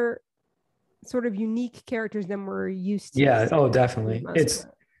more sort of unique characters than we're used to. Yeah, oh definitely. It's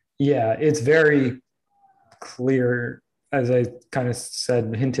very clear, as I kind of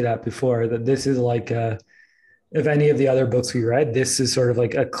hinted at before, that this is like if any of the other books we read, this is sort of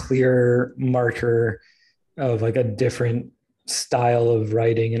like a clear marker of like a different style of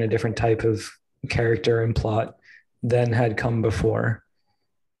writing and a different type of character and plot than had come before.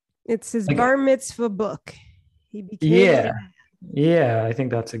 It's his bar mitzvah book. He became Yeah, I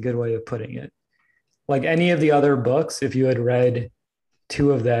think that's a good way of putting it. Like any of the other books, if you had read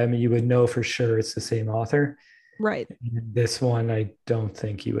 2 of them, you would know for sure it's the same author. Right. This one, I don't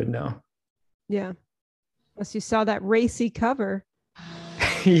think you would know. Yeah. Unless you saw that racy cover.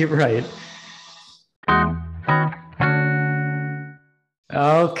 You're right.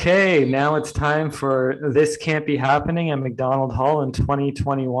 Okay, now it's time for This Can't Be Happening at McDonald Hall in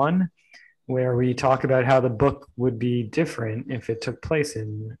 2021, where we talk about how the book would be different if it took place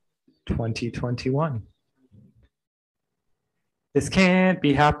in 2021. This can't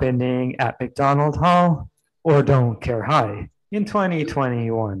be happening at McDonald Hall or Don't Care High in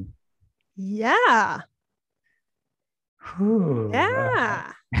 2021. Yeah. Ooh,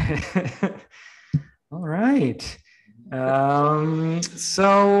 Yeah. All right.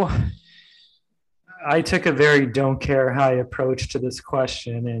 So I took a very don't care high approach to this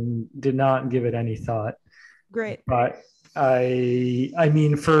question and did not give it any thought. Great. But I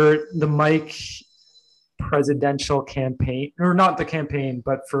mean, for the Mike presidential campaign, or not the campaign,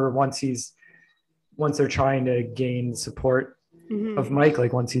 but for once they're trying to gain support of Mike,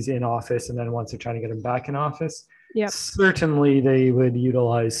 like once he's in office and then once they're trying to get him back in office, certainly they would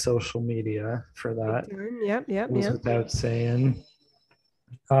utilize social media for that. Yep. Without saying.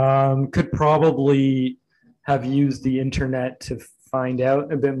 Could probably have used the internet to find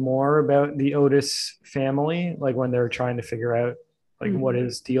out a bit more about the Otis family, like when they're trying to figure out like what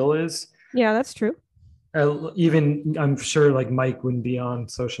his deal is. Yeah, that's true. Even I'm sure like Mike wouldn't be on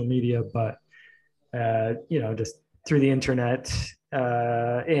social media, but just through the internet.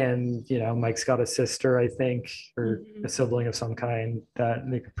 And Mike's got a sister, I think, or a sibling of some kind that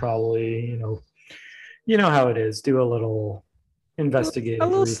they could probably, how it is, do a little investigative, a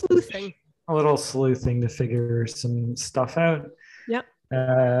little sleuthing to figure some stuff out. Yep.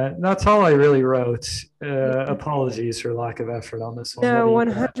 That's all I really wrote. Apologies for lack of effort on this one. No,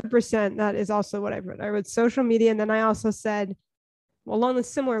 100%. That is also what I wrote. I wrote social media, and then I also said, well, along the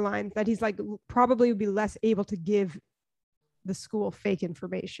similar lines, that he's like probably would be less able to give the school fake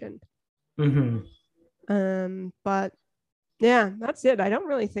information. But yeah, that's it. I don't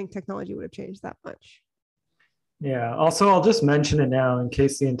really think technology would have changed that much. Yeah. Also, I'll just mention it now in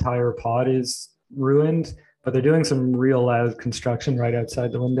case the entire pod is ruined, but they're doing some real loud construction right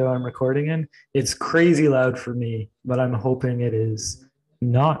outside the window I'm recording in. It's crazy loud for me, but I'm hoping it is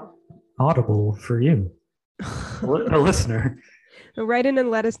not audible for you, a listener. Write in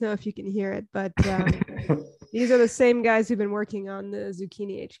and let us know if you can hear it. But these are the same guys who've been working on the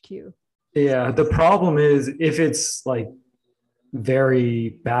Zucchini HQ. Yeah. The problem is if it's like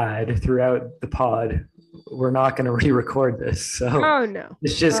very bad throughout the pod, we're not going to re-record this. So no,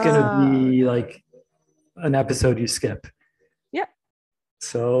 it's just going to be like an episode you skip. Yep.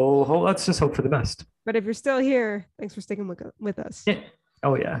 So let's just hope for the best. But if you're still here, thanks for sticking with us. Yeah.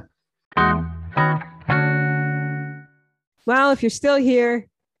 Oh, yeah. Well, if you're still here,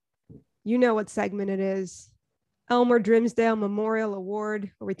 you know what segment it is. Elmer Drimsdale Memorial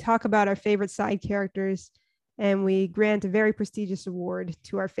Award, where we talk about our favorite side characters and we grant a very prestigious award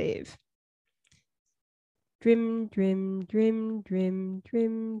to our fave. Drim, drim, drim, drim,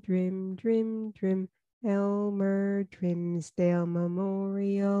 drim, drim, drim, drim. Elmer Drimsdale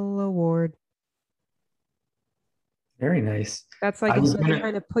Memorial Award. Very nice. That's like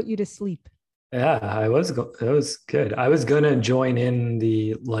trying to put you to sleep. Yeah, that was good. I was gonna join in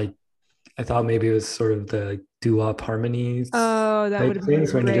the I thought maybe it was sort of the doo-wop harmonies. Oh, that would have been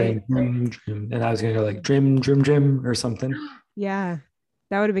great. Drim, drim, and I was gonna go like drim, drim, drim or something. Yeah,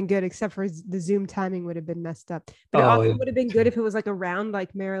 that would have been good, except for the Zoom timing would have been messed up. But it also would have been good if it was like a round,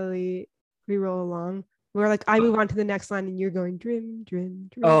 like merrily we roll along. Where like I move on to the next line and you're going drim, drim,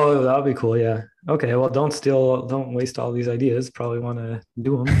 drim. Oh, that would be cool. Yeah. Okay. Well, don't waste all these ideas. Probably want to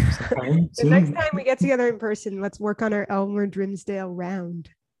do them sometime. The next time we get together in person, let's work on our Elmer Drimsdale round.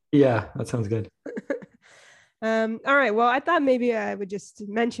 Yeah, that sounds good. All right. Well, I thought maybe I would just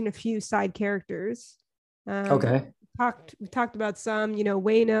mention a few side characters. Okay. We talked about some,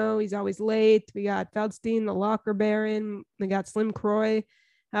 Wayno, he's always late. We got Feldstein, the locker baron. We got Slim Croy.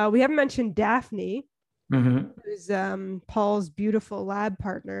 We haven't mentioned Daphne. Who's Paul's beautiful lab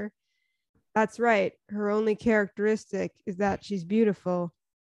partner. That's right. Her only characteristic is that she's beautiful.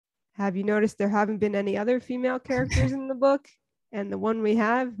 Have you noticed there haven't been any other female characters in the book? And the one we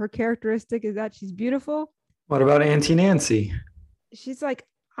have, her characteristic is that she's beautiful. What about Auntie Nancy? She's like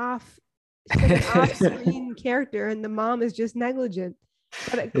an off-screen character, and the mom is just negligent.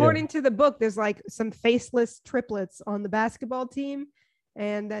 But according to the book, there's like some faceless triplets on the basketball team,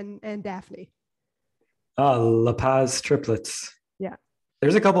 and Daphne. La Paz triplets. Yeah.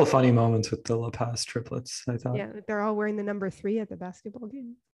 There's a couple of funny moments with the La Paz triplets, I thought. Yeah, they're all wearing the number 3 at the basketball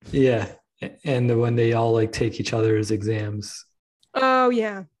game. Yeah. And when they all like take each other's exams. Oh,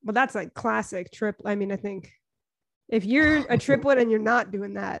 yeah. Well, that's like classic triplet. I mean, I think if you're a triplet and you're not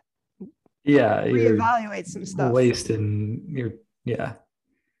doing that, Yeah, you're reevaluate some stuff. wasting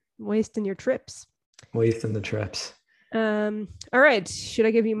Wasting your trips. wasting the trips. All right. Should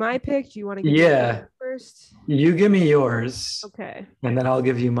I give you my pick? Do you want to give me Yeah, first? you give me yours, Okay. and then I'll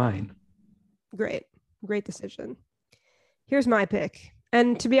give you mine. Great. Great decision. Here's my pick.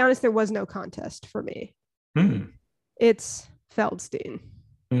 And to be honest, there was no contest for me. It's Feldstein.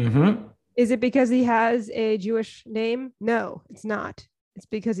 Mm-hmm. Is it because he has a Jewish name? No, it's not. It's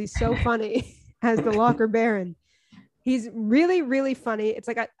because he's so funny as the Locker Baron. He's really, really funny. It's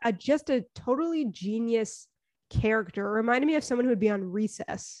like just a totally genius character. It reminded me of someone who would be on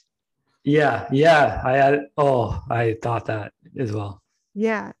Recess. Yeah. I thought that as well.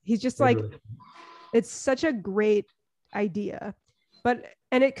 Yeah. He's just like, it's such a great idea.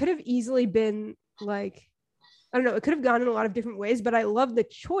 And it could have easily been like, I don't know, it could have gone in a lot of different ways, but I love the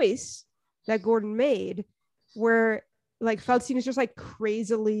choice that Gordon made where like Feldstein is just like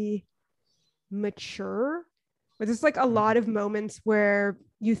crazily mature. But there's like a lot of moments where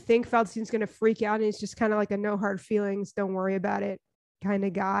you think Feldstein's going to freak out and he's just kind of like a no hard feelings, don't worry about it kind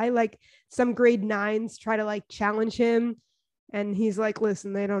of guy. Like some grade 9s try to like challenge him and he's like,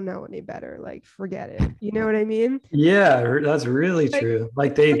 listen, they don't know any better. Like, forget it. You know what I mean? Yeah, that's really true.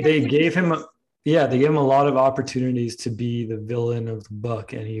 Like they gave him they gave him a lot of opportunities to be the villain of the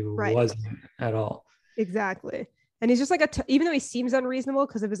book and he wasn't at all. Exactly. And he's just like even though he seems unreasonable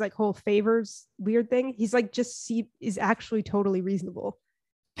because of his like whole favors weird thing, he's like is actually totally reasonable.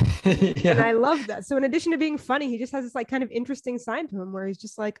 Yeah. And I love that. So in addition to being funny, he just has this like kind of interesting side to him where he's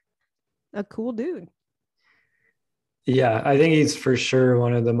just like a cool dude. Yeah, I think he's for sure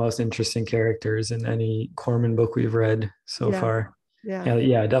one of the most interesting characters in any Corman book we've read so far.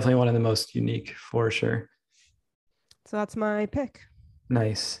 Yeah, definitely one of the most unique for sure. So that's my pick.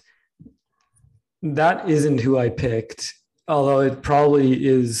 Nice. That isn't who I picked, although it probably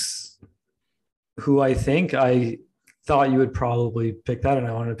is who I think. I thought you would probably pick that, and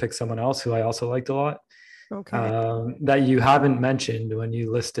I wanted to pick someone else who I also liked a lot. Okay. That you haven't mentioned when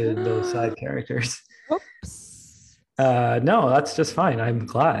you listed those side characters. Oops. No, that's just fine. I'm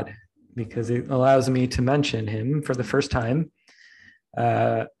glad because it allows me to mention him for the first time.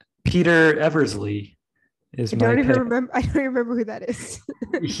 Peter Eversley is my pick. I don't remember who that is.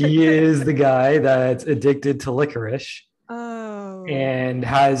 He is the guy that's addicted to licorice. Oh. And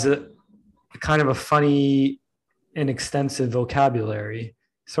has a kind of a funny and extensive vocabulary,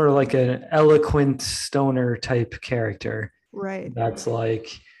 sort of like an eloquent stoner type character. Right. That's like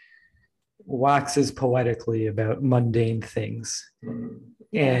waxes poetically about mundane things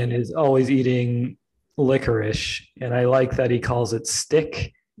and is always eating licorice. And I like that he calls it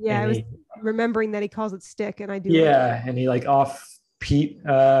stick. Yeah, I was remembering that he calls it stick, and I do. Yeah, and he like Pete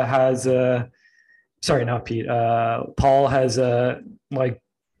has a sorry, not Pete. Paul has a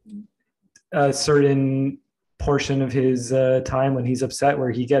certain portion of his time when he's upset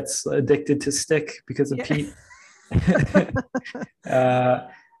where he gets addicted to stick because of Pete.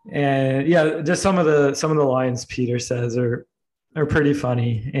 And yeah, just some of the lines Peter says are pretty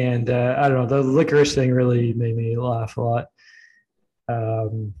funny, and I don't know, the licorice thing really made me laugh a lot.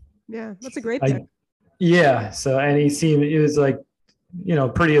 Yeah, that's a great pick. So and he was like, you know,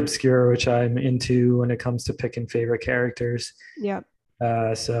 pretty obscure, which I'm into when it comes to picking favorite characters. Yeah.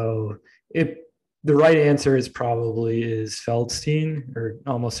 So the right answer is Feldstein, or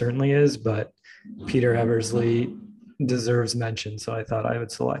almost certainly is, but Peter Eversley deserves mention, so I thought I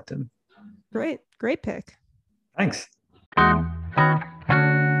would select him. Great pick. Thanks.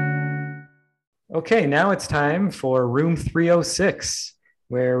 Okay, now it's time for room 306,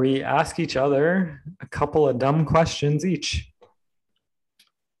 where we ask each other a couple of dumb questions each.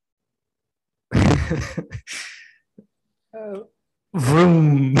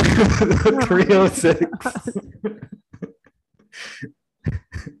 Vroom 306.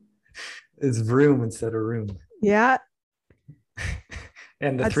 It's vroom instead of room. Yeah.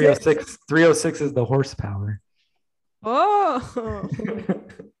 And the 306 is the horsepower. Oh.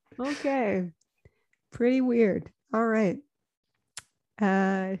 Okay. Pretty weird. All right.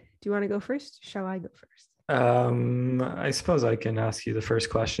 Do you want to go first? Shall I go first? I suppose I can ask you the first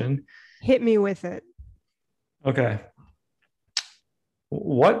question. Hit me with it. Okay.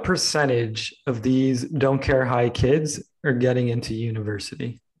 What percentage of these Don't Care High kids are getting into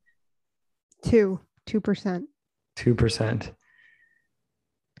university? 2%. 2%.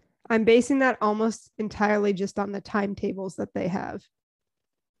 I'm basing that almost entirely just on the timetables that they have.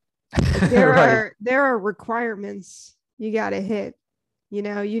 There are requirements you got to hit. You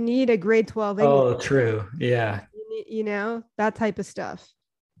know, you need a grade 12 English. Oh, true. Yeah. You know, that type of stuff.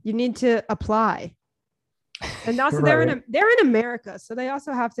 You need to apply. And also they're in America, so they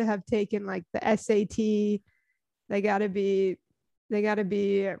also have to have taken like the SAT. They got to be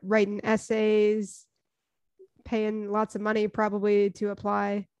writing essays, paying lots of money probably to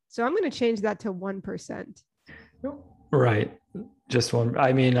apply. So I'm going to change that to 1%. Right. Just one.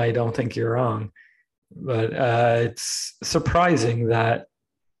 I mean, I don't think you're wrong, but it's surprising that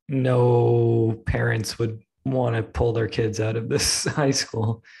no parents would want to pull their kids out of this high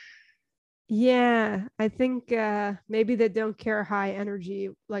school. Yeah, I think maybe the don't care high energy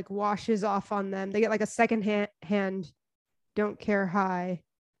like washes off on them. They get like a second hand don't care high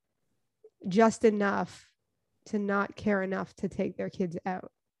just enough to not care enough to take their kids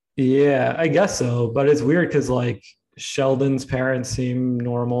out. Yeah, I guess so. But it's weird because like Sheldon's parents seem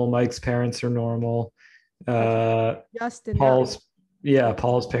normal. Mike's parents are normal. Just enough.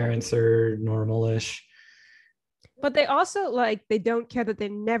 Paul's parents are normal-ish. But they also like they don't care that they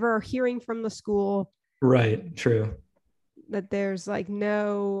never are hearing from the school. Right. True. That there's like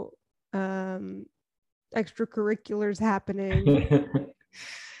no extracurriculars happening.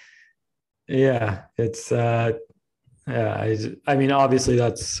 Yeah, it's I mean, obviously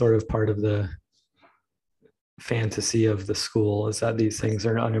that's sort of part of the fantasy of the school is that these things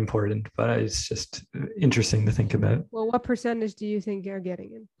are unimportant, but it's just interesting to think about. Well, what percentage do you think you're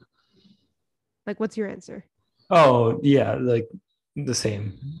getting in? Like, what's your answer? Oh, yeah, like the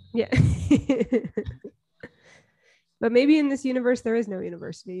same. Yeah. But maybe in this universe there is no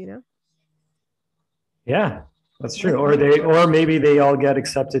university, you know? Yeah, that's true. Or maybe they all get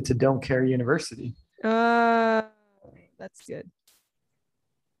accepted to Don't Care University. That's good.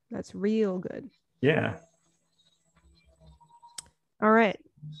 That's real good. Yeah. All right.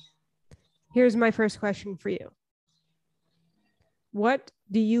 Here's my first question for you. What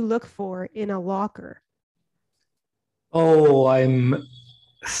do you look for in a locker? Oh, I'm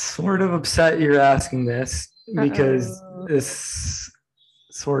sort of upset you're asking this because this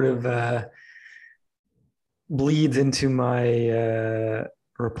sort of bleeds into my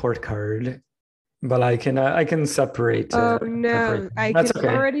report card. But I can separate. Oh no, I can okay.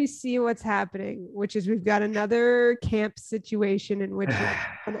 already see what's happening, which is we've got another camp situation in which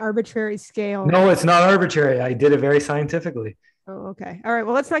an arbitrary scale. No, it's not arbitrary. I did it very scientifically. Oh, okay. All right.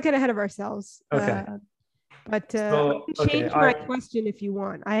 Well, let's not get ahead of ourselves. Okay. I can change my question if you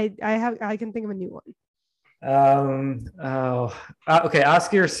want. I can think of a new one. Okay.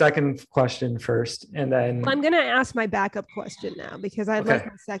 Ask your second question first, and then I'm gonna ask my backup question now because I'd like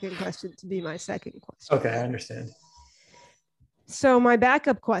my second question to be my second question. Okay, I understand. So my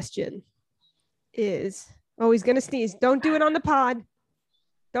backup question is, he's gonna sneeze. Don't do it on the pod.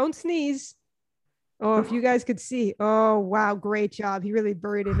 Don't sneeze. Oh, if you guys could see. Oh, wow, great job. He really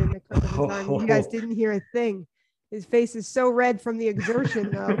buried it in the crook of his arm. You guys didn't hear a thing. His face is so red from the exertion,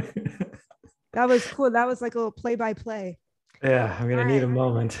 though. That was cool. That was like a little play-by-play. Yeah, I'm going to need a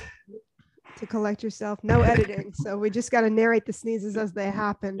moment. To collect yourself. No editing. So we just got to narrate the sneezes as they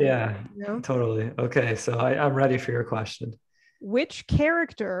happen. Yeah, totally. Okay, so I'm ready for your question. Which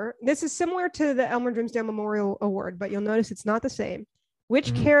character, this is similar to the Elmer Grimsdale Memorial Award, but you'll notice it's not the same.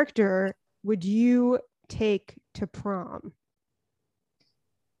 Which character would you take to prom?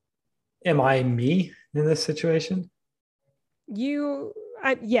 Am I me in this situation?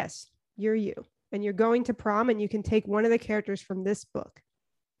 Yes. You're you, and you're going to prom, and you can take one of the characters from this book.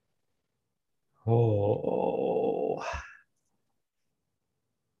 Oh,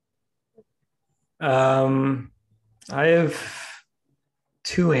 I have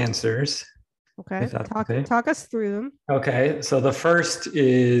two answers. Okay, talk us through them. Okay, so the first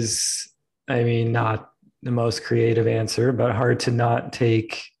is, I mean, not the most creative answer, but hard to not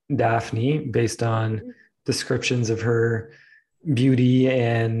take Daphne based on descriptions of her beauty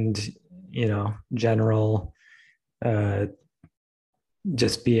and general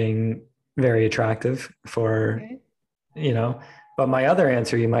just being very attractive for but my other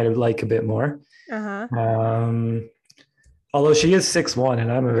answer you might have liked a bit more. Although she is 6'1"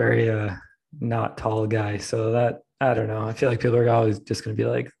 and I'm a very not tall guy, so that I don't know, I feel like people are always just going to be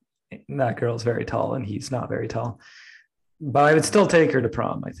like, that girl's very tall and he's not very tall, but I would still take her to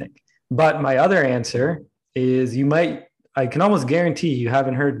prom, I think. But my other answer is I can almost guarantee you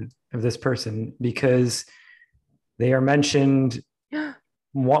haven't heard of this person because they are mentioned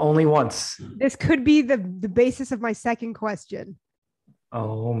only once. This could be the basis of my second question.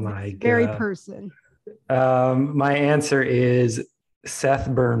 Oh my God. Very person. My answer is Seth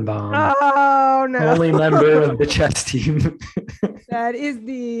Birnbaum. Oh no. Only member of the chess team. That is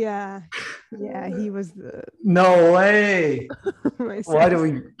the he was the No way. Why do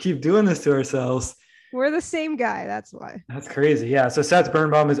we keep doing this to ourselves? We're the same guy. That's why. That's crazy. Yeah. So Seth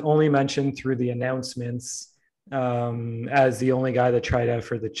Birnbaum is only mentioned through the announcements as the only guy that tried out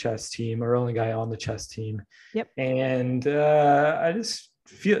for the chess team, or only guy on the chess team. Yep. And I just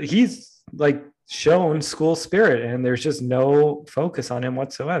feel he's like shown school spirit, and there's just no focus on him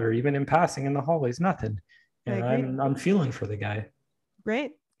whatsoever, even in passing in the hallways, nothing. And I'm feeling for the guy.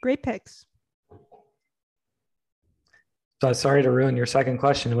 Great picks. So sorry to ruin your second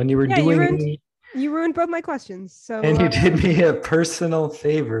question. When you were you ruined both my questions. So and you did me a personal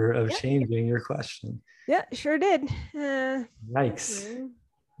favor of changing your question. Yeah, sure did. Yikes.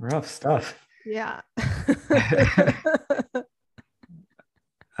 Rough stuff. Yeah.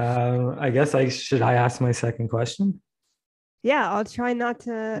 I guess I ask my second question? Yeah, I'll try not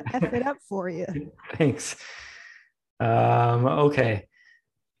to F it up for you. Thanks. Okay.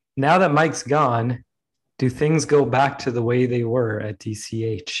 Now that Mike's gone, do things go back to the way they were at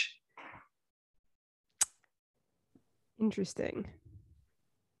DCH? Interesting.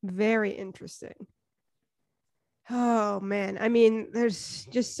 Very interesting. Oh man. I mean, there's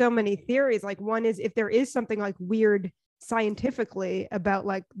just so many theories. Like one is if there is something like weird scientifically about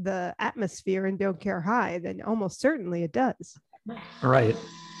like the atmosphere in Don't Care High, then almost certainly it does. Right.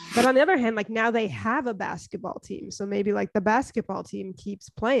 But on the other hand, like now they have a basketball team. So maybe like the basketball team keeps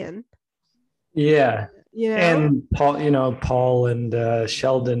playing. Yeah. You know? And Paul and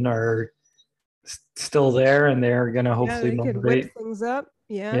Sheldon are still there, and they're going to hopefully whip things up.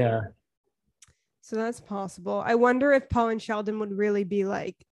 Yeah. So that's possible. I wonder if Paul and Sheldon would really be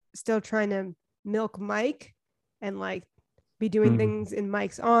like still trying to milk Mike and like be doing things in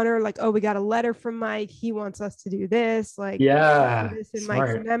Mike's honor. Like, oh, we got a letter from Mike. He wants us to do this. Like, do this in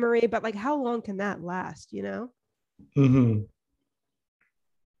Mike's memory. But like, how long can that last? You know? Mm-hmm.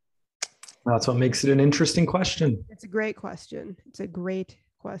 That's what makes it an interesting question. It's a great question.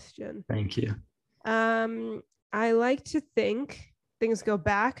 Thank you. I like to think things go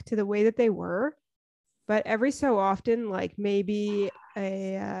back to the way that they were, but every so often, like maybe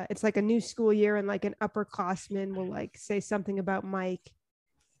it's like a new school year and like an upperclassman will like say something about Mike,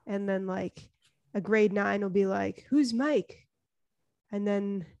 and then like a grade 9 will be like, who's Mike? And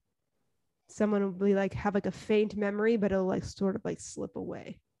then someone will be like, have like a faint memory, but it'll like sort of like slip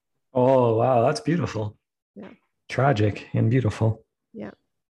away. Oh, wow. That's beautiful. Yeah. Tragic and beautiful. Yeah.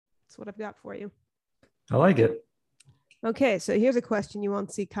 That's what I've got for you. I like it. Okay. So here's a question you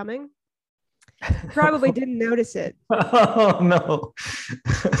won't see coming. Probably didn't notice it. Oh, no.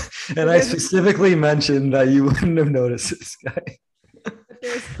 And I specifically mentioned that you wouldn't have noticed this guy.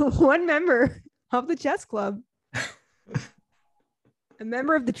 There's one member of the chess club, a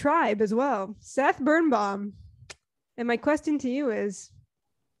member of the tribe as well, Seth Birnbaum. And my question to you is,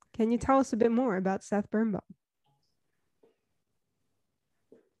 can you tell us a bit more about Seth Birnbaum?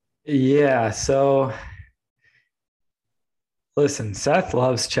 Yeah, so listen, Seth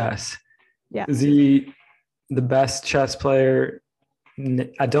loves chess. Yeah. Is he the best chess player?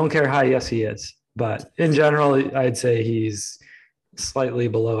 I don't care how, yes, he is. But in general, I'd say he's slightly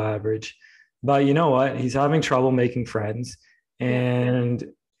below average. But you know what? He's having trouble making friends. And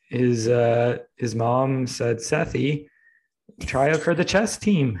his mom said, Sethy, try out for the chess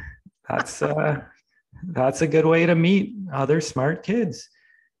team. That's a good way to meet other smart kids.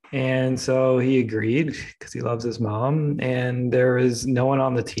 And so he agreed because he loves his mom, and there was no one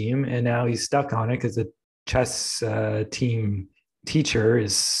on the team. And now he's stuck on it because the chess team teacher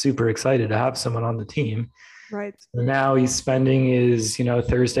is super excited to have someone on the team. Right. So now he's spending his,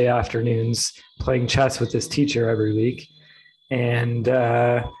 Thursday afternoons playing chess with this teacher every week. And,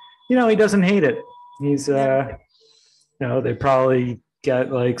 he doesn't hate it. He's, they probably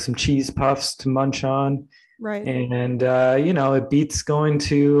get like some cheese puffs to munch on. Right. And, it beats going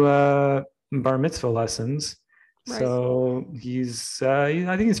to bar mitzvah lessons. Right. So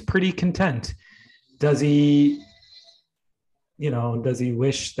I think he's pretty content. Does he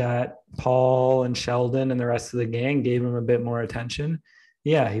wish that Paul and Sheldon and the rest of the gang gave him a bit more attention?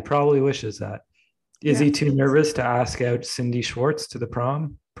 Yeah, he probably wishes that. Is he too nervous to ask out Cindy Schwartz to the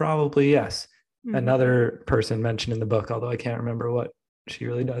prom? Probably, yes. Mm-hmm. Another person mentioned in the book, although I can't remember what she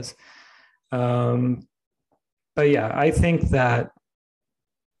really does. But yeah, I think Seth's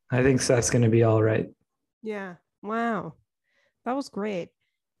going to be all right. Yeah. Wow. That was great.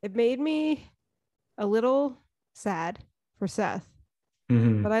 It made me a little sad for Seth,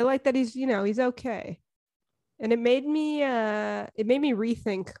 but I like that he's okay. And it made me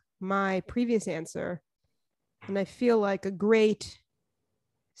rethink my previous answer. And I feel like a great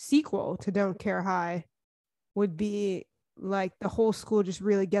sequel to Don't Care High would be like the whole school just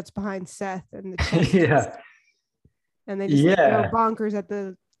really gets behind Seth and the chess yeah. And they just go bonkers at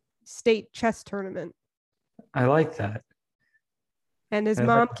the state chess tournament. I like that. And his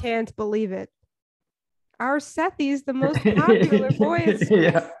mom can't believe it. our Sethi's the most popular boy at school.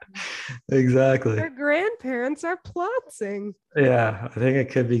 Yeah, exactly. Their grandparents are plotzing. Yeah, I think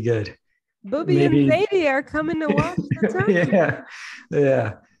it could be good. Booby and Sadie are coming to watch the tournament. Yeah,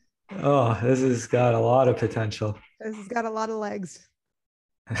 yeah. Oh, this has got a lot of potential. This has got a lot of legs.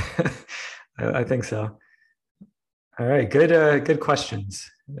 I think so. All right, good questions.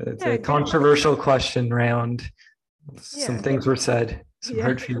 It's a controversial question round. Some things were said, some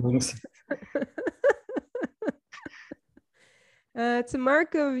hurt feelings. It's a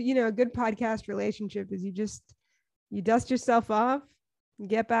mark of, a good podcast relationship is you dust yourself off,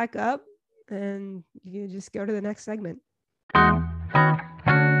 get back up, and you just go to the next segment.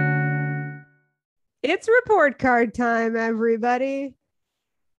 It's report card time, everybody.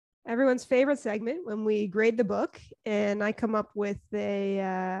 Everyone's favorite segment when we grade the book, and I come up with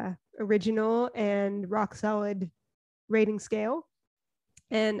a original and rock solid rating scale,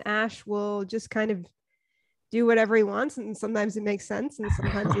 and Ash will just kind of do whatever he wants, and sometimes it makes sense and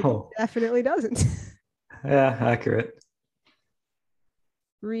sometimes it definitely doesn't. Yeah, accurate.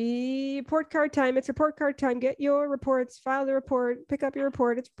 Report card time. It's report card time. Get your reports, file the report, pick up your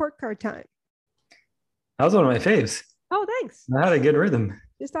report. It's report card time. That was one of my faves. Oh, thanks. I had a good rhythm.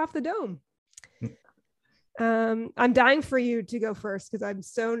 Just off the dome. I'm dying for you to go first because I'm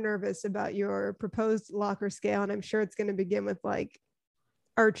so nervous about your proposed locker scale, and I'm sure it's going to begin with like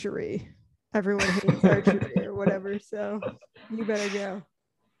archery. Everyone hates archery or whatever, so you better go.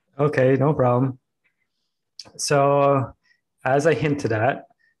 Okay, no problem. So, as I hinted at,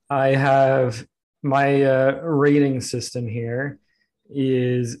 I have my rating system here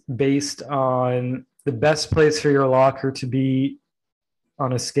is based on the best place for your locker to be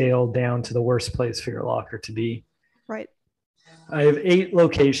on a scale down to the worst place for your locker to be. Right. I have 8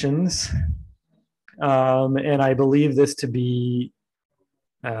 locations, and I believe this to be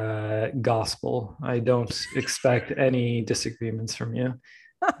gospel. I don't expect any disagreements from you.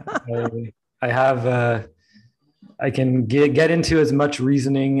 I can get into as much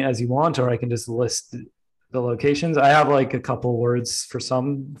reasoning as you want, or I can just list the locations. I have like a couple words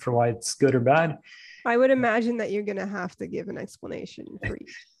for why it's good or bad. I would imagine that you're going to have to give an explanation for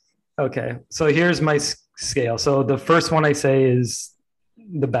each. Okay. So here's my scale. So the first one I say is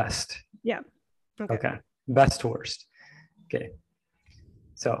the best. Yeah. Okay. Best to worst. Okay.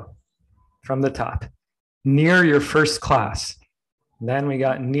 So from the top, near your first class. Then we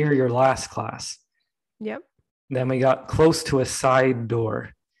got near your last class. Yep. Then we got close to a side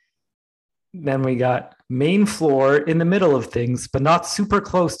door. Then we got main floor in the middle of things, but not super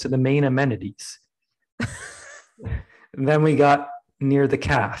close to the main amenities. Then we got near the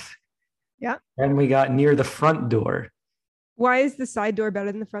calf. Yeah. Then we got near the front door. Why is the side door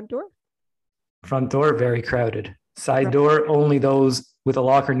better than the front door? Front door, very crowded. Side door, only those with a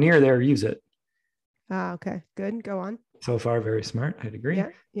locker near there use it. Okay, good. Go on. So far, very smart. I'd agree.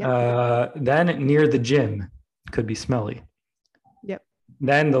 Yeah. Then near the gym, could be smelly. Yep.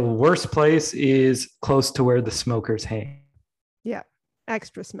 Then the worst place is close to where the smokers hang. Yeah.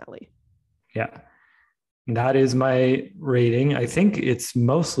 Extra smelly. Yeah. That is my rating. I think it's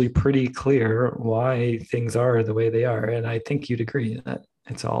mostly pretty clear why things are the way they are. And I think you'd agree that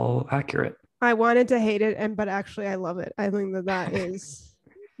it's all accurate. I wanted to hate it, but actually I love it. I think that is,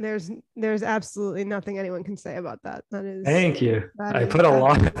 there's absolutely nothing anyone can say about that. That is. Thank you. I put a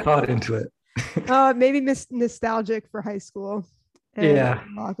lot of thought into it. Maybe nostalgic for high school. And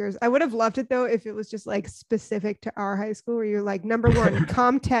lockers. I would have loved it though if it was just like specific to our high school, where you're like number 1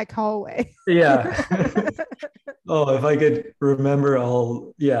 Comtech hallway. Yeah. Oh, if I could remember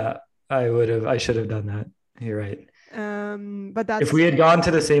I should have done that. You're right. But that's if we had gone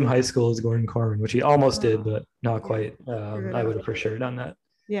to the same high school as Gordon Corman, which we almost did, but not quite. I would have for sure done that.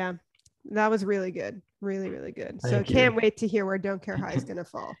 Yeah, that was really good. Really, really good. So can't wait to hear where Don't Care High is going to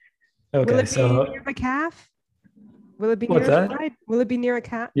fall. Okay, will it be near the calf? Will it be near the side? Will it be near a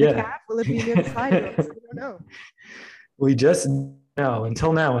calf? Yeah. The calf? Will it be near the side? I don't know. We just know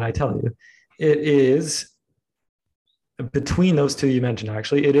until now when I tell you, it is between those two you mentioned.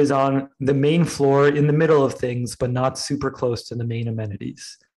 Actually, it is on the main floor in the middle of things, but not super close to the main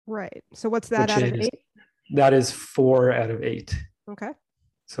amenities. Right. So what's that out of 8? That is 4 out of 8. Okay.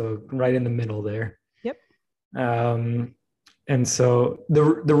 So right in the middle there. Yep. And so the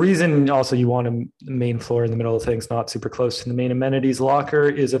reason also you want a main floor in the middle of things, not super close to the main amenities locker,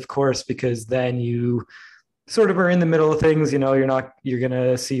 is of course because then you sort of are in the middle of things. You're going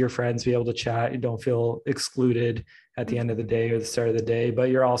to see your friends, be able to chat. You don't feel excluded at the end of the day or the start of the day, but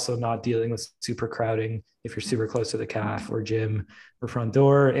you're also not dealing with super crowding if you're super close to the calf or gym or front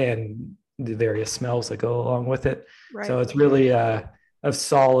door and the various smells that go along with it. Right. So it's really a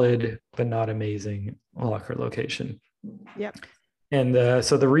solid but not amazing locker location. Yep. And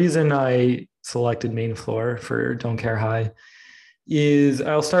so the reason I selected main floor for Don't Care High is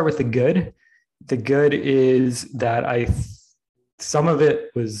I'll start with the good. The good is that some of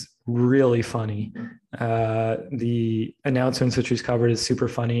it was really funny. The announcements which was covered is super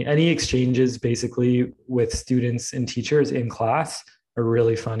funny. Any exchanges basically with students and teachers in class are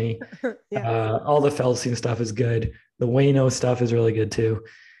really funny. Yeah. All the Feldstein stuff is good. The Wayno stuff is really good too.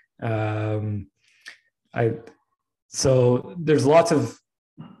 So there's lots of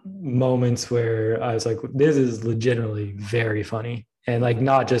moments where I was like, this is legitimately very funny, and like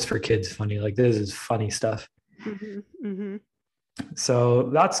not just for kids funny, like this is funny stuff. So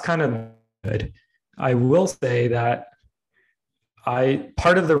that's kind of good. I will say that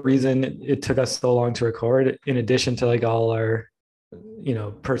part of the reason it took us so long to record, in addition to like all our,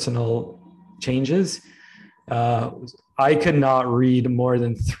 personal changes, I could not read more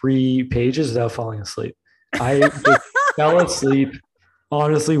than 3 pages without falling asleep. I just fell asleep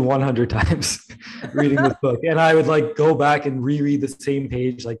honestly 100 times reading this book. And I would like go back and reread the same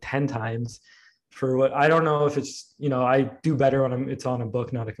page like 10 times for what, I don't know if it's, I do better when it's on a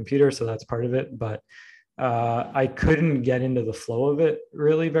book, not a computer. So that's part of it. But I couldn't get into the flow of it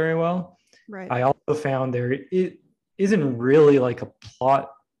really very well. Right. I also found it isn't really like a plot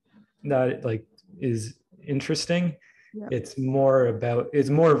that like is interesting. Yep. It's more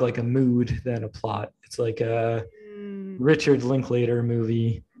of like a mood than a plot. It's like a Richard Linklater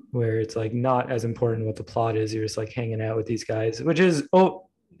movie where it's like not as important what the plot is. You're just like hanging out with these guys, which is,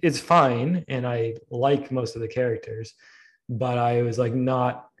 it's fine. And I like most of the characters, but I was like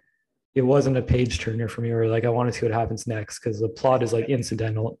it wasn't a page turner for me, where like I want to see what happens next because the plot is like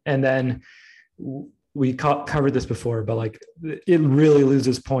incidental. And then we covered this before, but like it really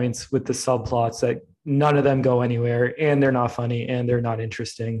loses points with the subplots that none of them go anywhere, and they're not funny, and they're not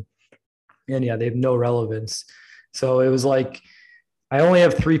interesting, and yeah, they have no relevance. So it was like I only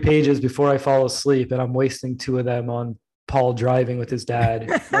have 3 pages before I fall asleep, and I'm wasting 2 of them on Paul driving with his dad.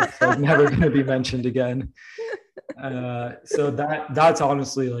 That's like never going to be mentioned again. So that's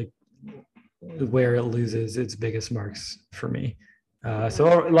honestly like where it loses its biggest marks for me.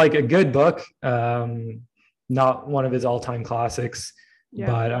 So like a good book, not one of his all-time classics,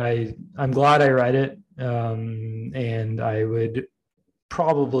 but I'm glad I read it. And I would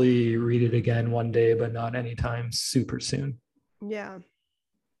probably read it again one day, but not anytime super soon. Yeah.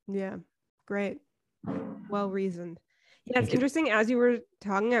 Great. Well reasoned. Yeah, it's interesting. As you were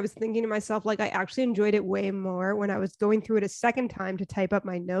talking, I was thinking to myself, like, I actually enjoyed it way more when I was going through it a second time to type up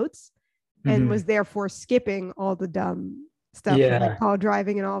my notes, and was therefore skipping all the dumb stuff, like Paul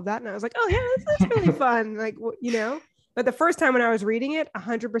driving and all of that. And I was like, oh yeah, that's really fun. Like, but the first time when I was reading it,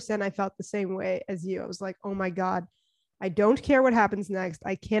 100%, I felt the same way as you. I was like, oh my God, I don't care what happens next.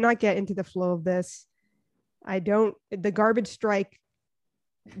 I cannot get into the flow of this. The garbage strike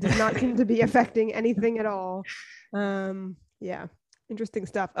does not seem to be affecting anything at all. Yeah, interesting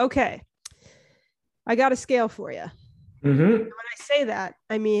stuff. Okay. I got a scale for you. When I say that,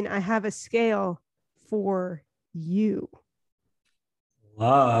 I mean, I have a scale for you.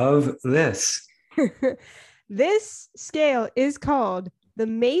 Love this. This scale is called the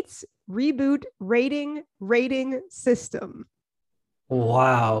Mates Reboot Rating System.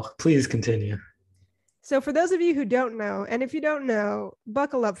 Wow. Please continue. So for those of you who don't know, and if you don't know,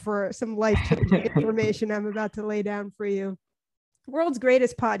 buckle up for some life-changing information I'm about to lay down for you. World's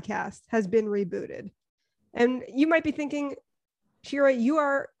Greatest Podcast has been rebooted. And you might be thinking, Shira, you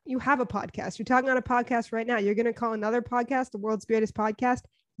have a podcast. You're talking on a podcast right now. You're going to call another podcast the World's Greatest Podcast?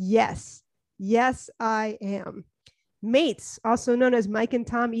 Yes, I am. Mates, also known as Mike and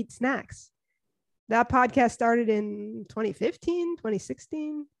Tom Eat Snacks. That podcast started in 2015,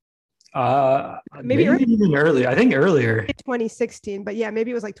 2016. Maybe even earlier. I think earlier. 2016, but yeah,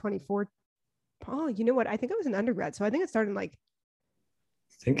 maybe it was like 24. Oh, you know what? I think I was an undergrad, so I think it started in like.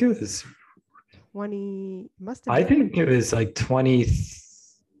 I think it was 20. Must have. I think it was like 20.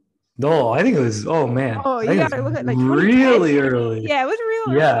 No, I think it was. Oh man. Oh, you gotta look at like really early. Yeah, it was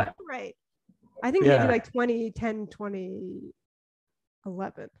real. Yeah. Early. Right. I think maybe like 2010,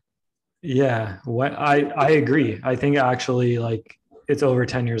 2011. Yeah. I agree. I think actually like it's over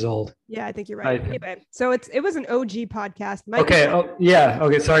 10 years old. Yeah, I think you're right. Anyway, so it was an OG podcast. Okay.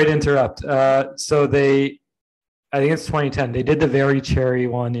 Okay. Sorry to interrupt. So I think it's 2010. They did the Very Cherry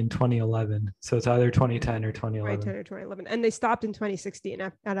one in 2011. So it's either 2010 or 2011. Right, 10 or 2011. And they stopped in 2016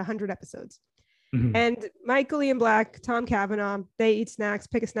 at 100 episodes. And Michael Ian Black, Tom Cavanaugh, they eat snacks,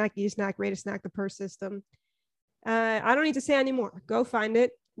 pick a snack, eat a snack, rate a snack, the PERS system. I don't need to say anymore. Go find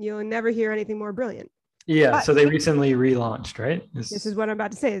it. You'll never hear anything more brilliant. Yeah. But So they recently relaunched, right? this is what I'm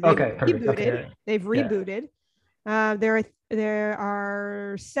about to say. They've Okay. Perfect. rebooted. Okay. They've Yeah. rebooted. There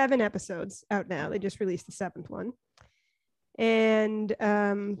are 7 episodes out now. They just released the 7th one. And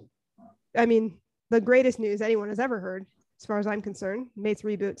I mean, the greatest news anyone has ever heard, as far as I'm concerned, Mates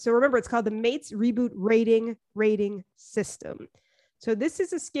Reboot. So remember, it's called the Mates Reboot rating system. So this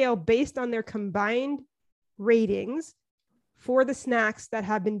is a scale based on their combined ratings for the snacks that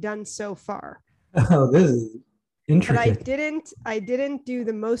have been done so far. Oh, this is But intricate. I didn't do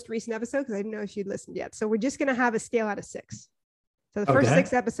the most recent episode because I didn't know if she'd listened yet. So we're just going to have a scale out of 6. So the first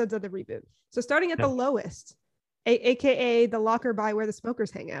 6 episodes of the reboot. So starting at the lowest, AKA the locker by where the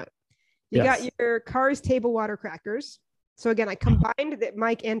smokers hang out. You got your Cars table water crackers. So again, I combined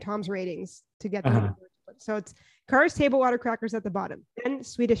Mike and Tom's ratings to get them. So it's Cars table water crackers at the bottom. Then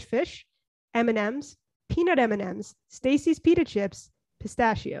Swedish Fish, M&Ms, peanut M&Ms, Stacy's pita chips,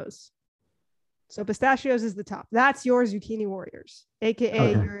 pistachios. So pistachios is the top. That's your Zucchini Warriors,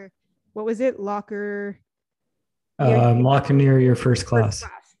 AKA your, what was it? Locker near your first class.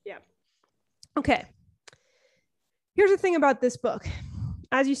 Yeah. Okay. Here's the thing about this book.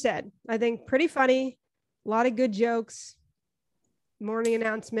 As you said, I think pretty funny, a lot of good jokes, morning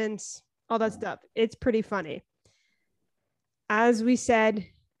announcements, all that stuff. It's pretty funny. As we said,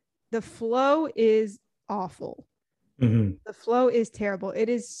 the flow is awful. Mm-hmm. The flow is terrible. It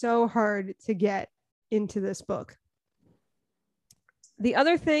is so hard to get into this book. The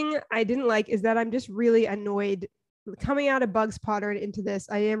other thing I didn't like is that I'm just really annoyed coming out of Bugs Potter and into this.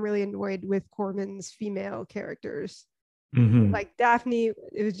 I am really annoyed with Corman's female characters. Mm-hmm. Like Daphne,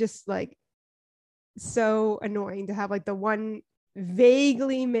 it was just like so annoying to have like the one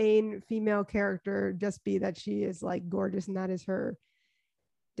vaguely main female character just be that she is like gorgeous and that is her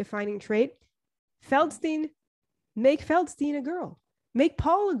defining trait. Feldstein, make Feldstein a girl, make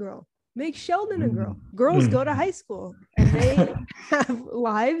Paul a girl, make Sheldon a girl. Girls go to high school and they have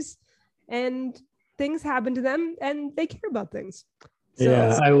lives and things happen to them and they care about things. So,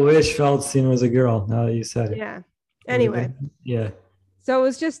 yeah, I wish Feldstein was a girl now that you said it. Yeah. Anyway. Yeah. So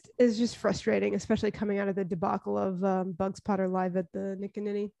it's just frustrating, especially coming out of the debacle of Bugs Potter live at the Nick and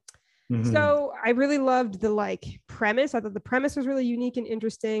Ninny. Mm-hmm. So I really loved the like premise. I thought the premise was really unique and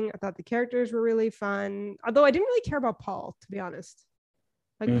interesting. I thought the characters were really fun. Although I didn't really care about Paul, to be honest.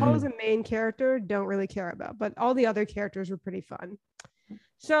 Like Paul is a main character, don't really care about, but all the other characters were pretty fun.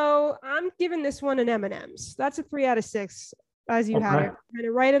 So I'm giving this one an M&Ms. That's a 3 out of 6, as you had it, kind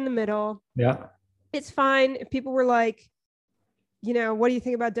of right in the middle. Yeah. It's fine. If people were like, you know, what do you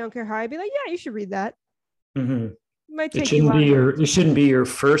think about Don't Care High? I'd be like, yeah, you should read that. Mm-hmm. It shouldn't be your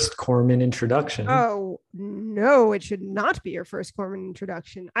first Corman introduction. Oh, no, it should not be your first Corman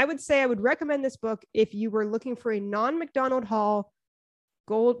introduction. I would say I would recommend this book if you were looking for a non-MacDonald Hall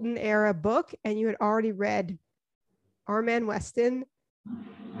golden era book and you had already read Our Man Weston,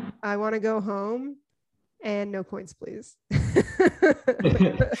 I Want to Go Home, and No Points, Please.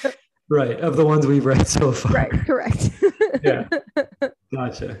 Right, of the ones we've read so far. Right, correct. Yeah,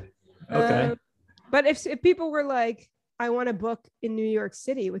 gotcha. Okay. But if people were like, I want a book in New York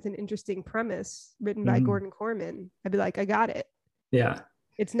City with an interesting premise written by Gordon Corman, I'd be like, I got it. Yeah.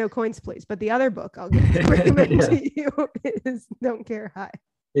 It's No Coins, Please. But the other book I'll recommend to you is Don't Care High.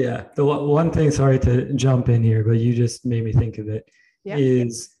 Yeah. The one thing, sorry to jump in here, but you just made me think of it,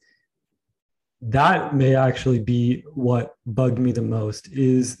 is that may actually be what bugged me the most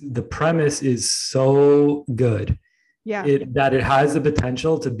is the premise is so good. Yeah. That it has the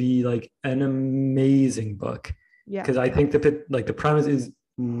potential to be like an amazing book. Yeah. Because I think the premise is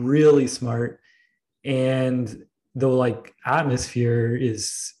really smart and the like atmosphere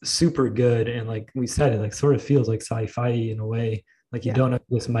is super good. And like we said, it like sort of feels like sci-fi in a way. Like you don't know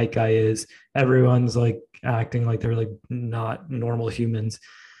who this Mike guy is. Everyone's like acting like they're like not normal humans.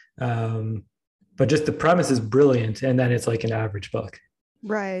 But just the premise is brilliant. And then it's like an average book.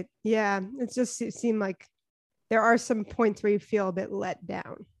 Right. Yeah. It seemed like there are some points where you feel a bit let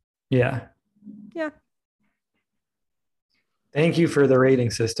down. Yeah. Yeah. Thank you for the rating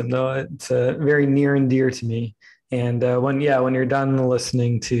system, though. It's very near and dear to me. And when you're done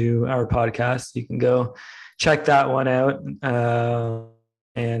listening to our podcast, you can go check that one out.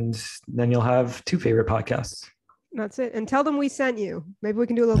 And then you'll have 2 favorite podcasts. That's it. And tell them we sent you. Maybe we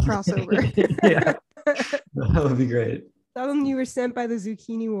can do a little crossover. Yeah, that would be great. Tell them you were sent by the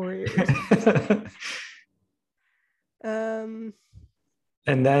Zucchini Warriors. And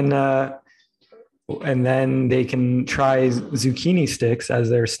then they can try zucchini sticks as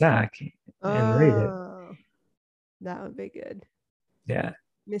their snack and rate it. That would be good. Yeah.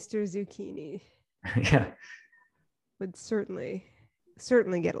 Mr. Zucchini. Yeah. Would certainly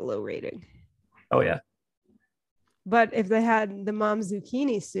get a low rating. Oh, yeah. But if they had the mom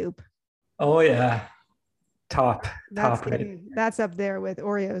zucchini soup, Oh yeah, top that's right. that's up there with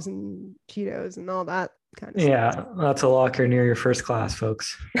Oreos and Cheetos and all that kind of Yeah, that's a locker near your first class,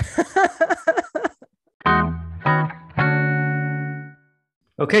 folks. stuff.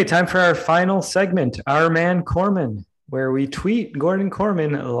 Okay, time for our final segment, Our Man Corman, where we tweet Gordon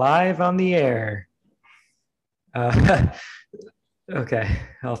Corman live on the air. Okay,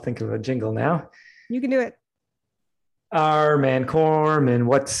 I'll think of a jingle now. You can do it. Our Man Corman,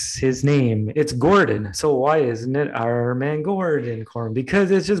 what's his name? It's Gordon. So why isn't it Our Man Gordon Corman? Because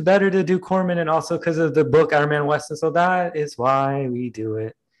it's just better to do Corman, and also because of the book Our Man Weston. So that is why we do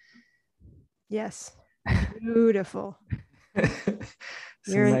it. Yes. Beautiful.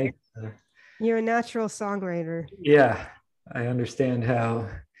 You're a natural songwriter. Yeah, I understand how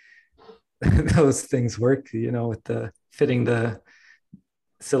those things work, with the fitting the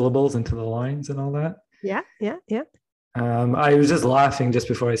syllables into the lines and all that. Yeah. I was just laughing just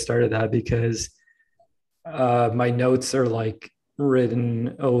before I started that because my notes are like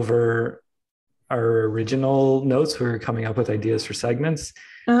written over our original notes. We were coming up with ideas for segments.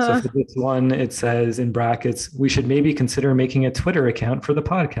 So for this one, it says in brackets, we should maybe consider making a Twitter account for the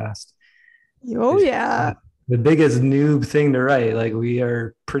podcast. Oh, yeah. The biggest noob thing to write. Like, we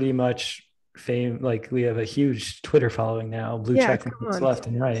are pretty much famous. Like, we have a huge Twitter following now, blue check marks left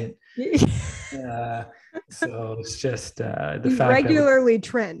and right. So it's just the fact regularly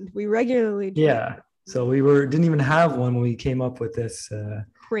trend. We regularly trend. Yeah. So we didn't even have one when we came up with this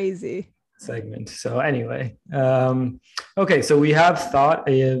crazy segment. So anyway, okay. So we have thought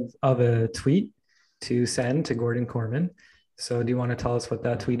of a tweet to send to Gordon Corman. So do you want to tell us what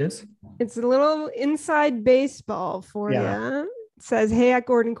that tweet is? It's a little inside baseball for you. It says, hey, at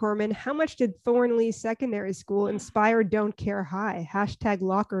Gordon Corman, how much did Thornley Secondary School inspire Don't Care High?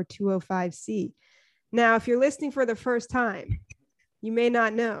 #Locker205C. Now, if you're listening for the first time, you may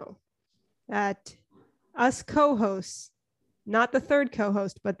not know that us co-hosts, not the third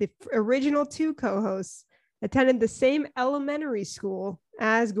co-host, but the original two co-hosts, attended the same elementary school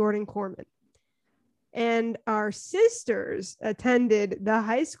as Gordon Corman. And our sisters attended the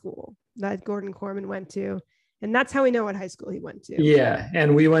high school that Gordon Corman went to. And that's how we know what high school he went to. Yeah.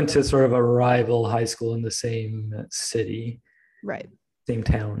 And we went to sort of a rival high school in the same city. Right. Same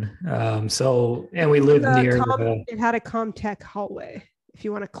town. And we lived near. It had a Comtech hallway, if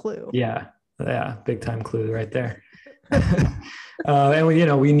you want a clue. Yeah. Big time clue right there.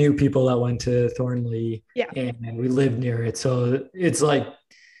 And we knew people that went to Thornley. Yeah. And we lived near it. So it's like,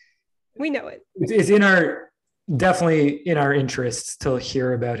 we know it. It's definitely in our interests to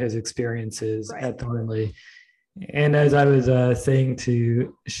hear about his experiences at Thornley. And as I was saying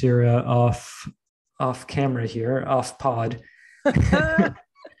to Shira off camera here, off pod,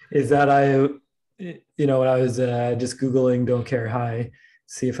 is that when I was just Googling Don't Care High,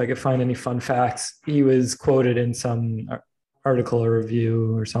 see if I could find any fun facts. He was quoted in some article or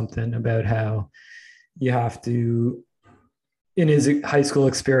review or something about how you have to, in his high school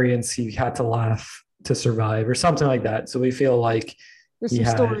experience, he had to laugh to survive or something like that. So we feel like there's some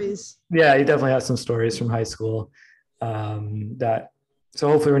stories. Yeah, he definitely has some stories from high school so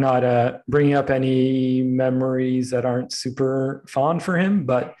hopefully we're not bringing up any memories that aren't super fond for him,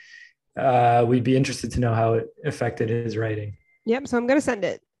 but we'd be interested to know how it affected his writing. Yep. So I'm going to send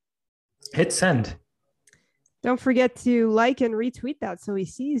it. Hit send. Don't forget to like and retweet that so he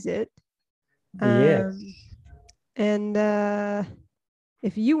sees it. Yeah. And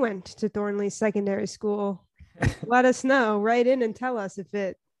if you went to Thornley Secondary School, let us know. Write in and tell us if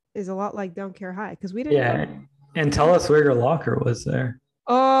it is a lot like Don't Care High, because we didn't know. And tell us where your locker was there.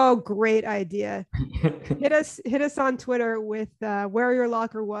 Oh, great idea. Hit us on Twitter with where your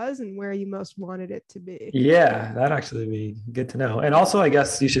locker was and where you most wanted it to be. Yeah, that'd actually be good to know. And also, I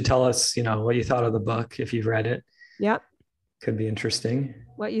guess you should tell us, what you thought of the book if you've read it. Yep. Could be interesting.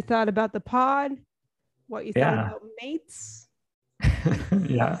 What you thought about the pod. What you thought about mates.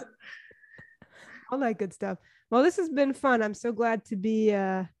 Yeah. All that good stuff. Well, this has been fun. I'm so glad to be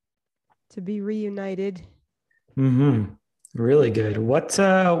reunited. Mm-hmm. Really good. What's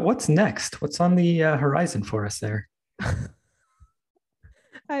next? What's on the horizon for us there?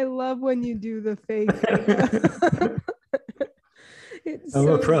 I love when you do the fake. I'm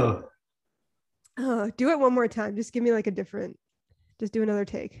a pro. Do it one more time. Just give me like just do another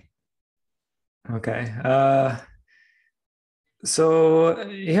take. Okay. So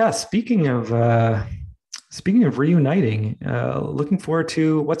yeah, speaking of reuniting, looking forward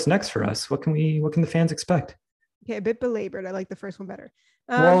to what's next for us. What can the fans expect? Okay, a bit belabored. I like the first one better.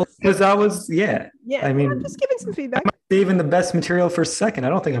 Well, because that was, yeah. Yeah, I mean, I'm just giving some feedback. saving the best material for second. I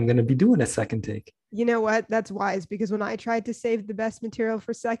don't think I'm going to be doing a second take. You know what? That's wise because when I tried to save the best material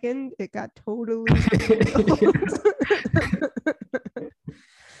for second, it got totally.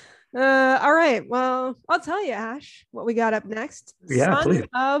 All right. Well, I'll tell you, Ash, what we got up next. Yeah, Son please.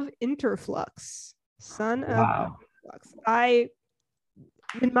 of Interflux. Son of Wow. Interflux.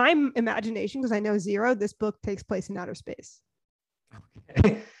 In my imagination, because I know zero, this book takes place in outer space.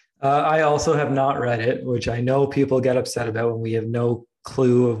 Okay. I also have not read it, which I know people get upset about when we have no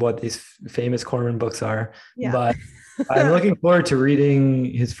clue of what these famous Corman books are. Yeah. But I'm looking forward to reading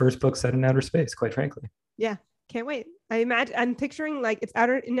his first book set in outer space, quite frankly. Yeah, can't wait. I'm picturing like it's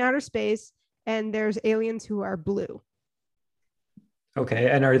in outer space and there's aliens who are blue.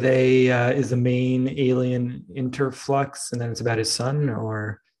 Okay. And are they, is the main alien Interflux and then it's about his son,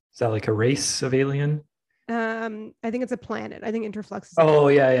 or is that like a race of alien? I think it's a planet. I think Interflux is Oh,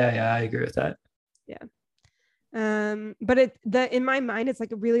 yeah. I agree with that. Yeah. But in my mind, it's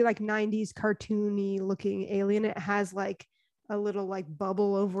like a really like 90s cartoony looking alien. It has like a little like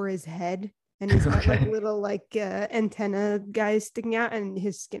bubble over his head, and he's got like little like antenna guys sticking out, and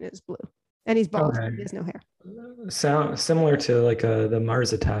his skin is blue, and he's bald. Okay. He has no hair. Sound similar to like the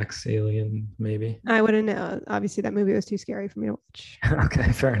Mars Attacks alien, maybe. I wouldn't know. Obviously, that movie was too scary for me to watch.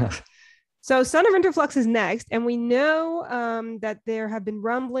 Okay, fair enough. So Son of Interflux is next, and we know that there have been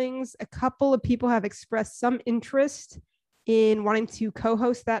rumblings. A couple of people have expressed some interest in wanting to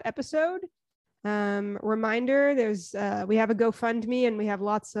co-host that episode. Reminder, we have a GoFundMe and we have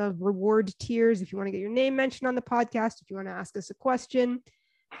lots of reward tiers. If you want to get your name mentioned on the podcast, if you want to ask us a question,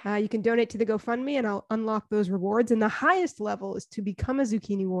 you can donate to the GoFundMe and I'll unlock those rewards. And the highest level is to become a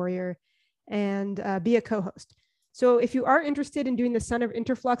Zucchini Warrior and be a co-host. So if you are interested in doing the Son of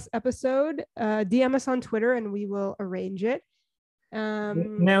Interflux episode, DM us on Twitter and we will arrange it.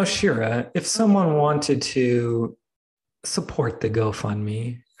 Now, Shira, if someone wanted to support the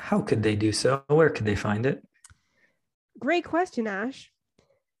GoFundMe, how could they do so? Where could they find it? Great question, Ash.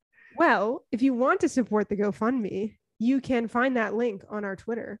 Well, if you want to support the GoFundMe, you can find that link on our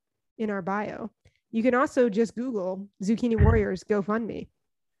Twitter in our bio. You can also just Google Zucchini Warriors GoFundMe.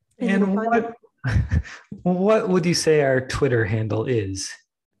 And what would you say our Twitter handle is?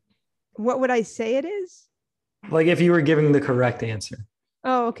 What would I say it is? Like if you were giving the correct answer.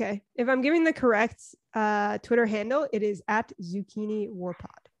 Oh, okay. If I'm giving the correct Twitter handle, it is at Zucchini Warpod.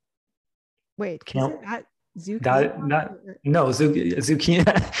 Wait, Count. Is it at Zucchini? Zucchini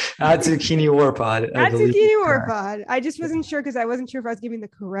at Zucchini Warpod. At Zucchini Warpod. I just wasn't sure because I wasn't sure if I was giving the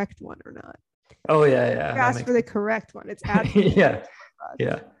correct one or not. Oh yeah. You asked for the correct one. It's at yeah.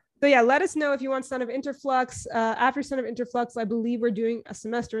 So yeah, let us know if you want Son of Interflux. After Son of Interflux, I believe we're doing a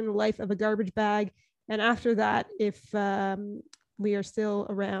semester in the life of a garbage bag. And after that, if we are still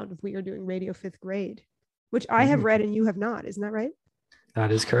around, we are doing Radio 5th Grade, which I have read and you have not. Isn't that right?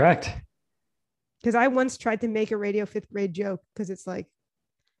 That is correct. Because I once tried to make a Radio 5th Grade joke because it's like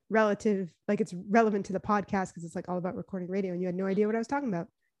relative, like it's relevant to the podcast because it's like all about recording radio and you had no idea what I was talking about.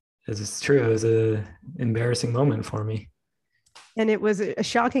 This is true. It was an embarrassing moment for me. And it was a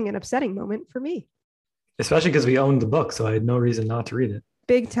shocking and upsetting moment for me. Especially because we owned the book, so I had no reason not to read it.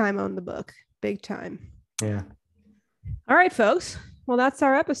 Big time owned the book. Big time. Yeah. All right, folks. Well, that's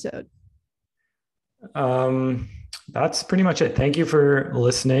our episode. That's pretty much it. Thank you for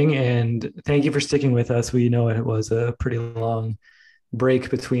listening and thank you for sticking with us. We know it was a pretty long break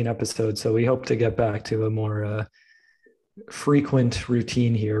between episodes, so we hope to get back to a more frequent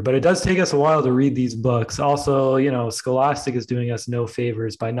routine here, but it does take us a while to read these books. Also, Scholastic is doing us no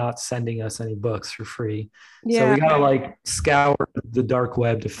favors by not sending us any books for free. So we gotta like scour the dark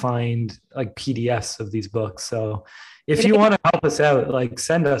web to find like PDFs of these books. So if you want to help us out, like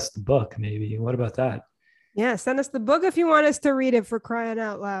send us the book maybe. What about that? Yeah, send us the book if you want us to read it, for crying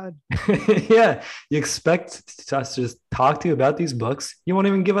out loud. Yeah, you expect us to just talk to you about these books. You won't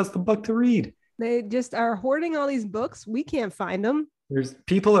even give us the book to read. They just are hoarding all these books. We can't find them.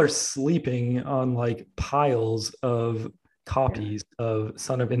 People are sleeping on like piles of copies of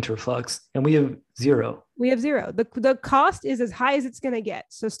Son of Interflux, and we have zero. We have zero. The cost is as high as it's going to get.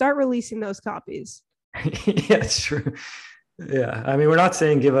 So start releasing those copies. Yeah, it's true. Yeah, I mean, we're not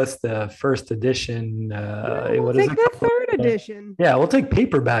saying give us the first edition. We'll take the third edition. Yeah, we'll take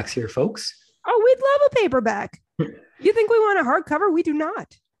paperbacks here, folks. Oh, we'd love a paperback. You think we want a hardcover? We do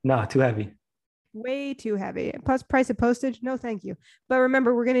not. Nah, too heavy. Way too heavy. Plus price of postage. No, thank you. But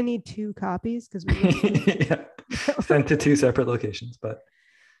remember, we're going to need 2 copies because we sent to 2 separate locations. But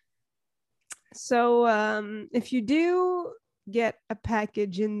so if you do get a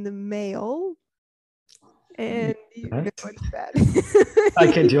package in the mail And you know Right. it's bad.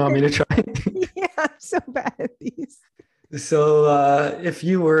 Do you want me to try? Yeah, I'm so bad at these. So, if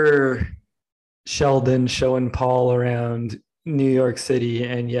you were Sheldon showing Paul around New York City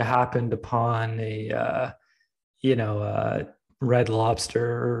and you happened upon a Red Lobster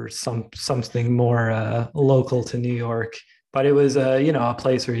or something more local to New York, but it was a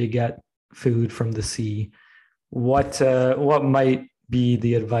place where you get food from the sea. What might be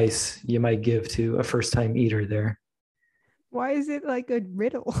the advice you might give to a first time eater there? Why is it like a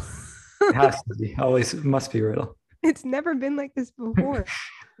riddle? It has to be, always must be riddle. It's never been like this before.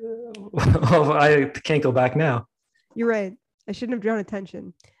 Well, I can't go back now. You're right. I shouldn't have drawn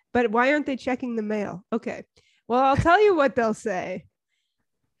attention. But why aren't they checking the mail? Okay. Well, I'll tell you what they'll say.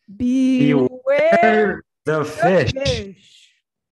 Beware Beware the the fish. fish.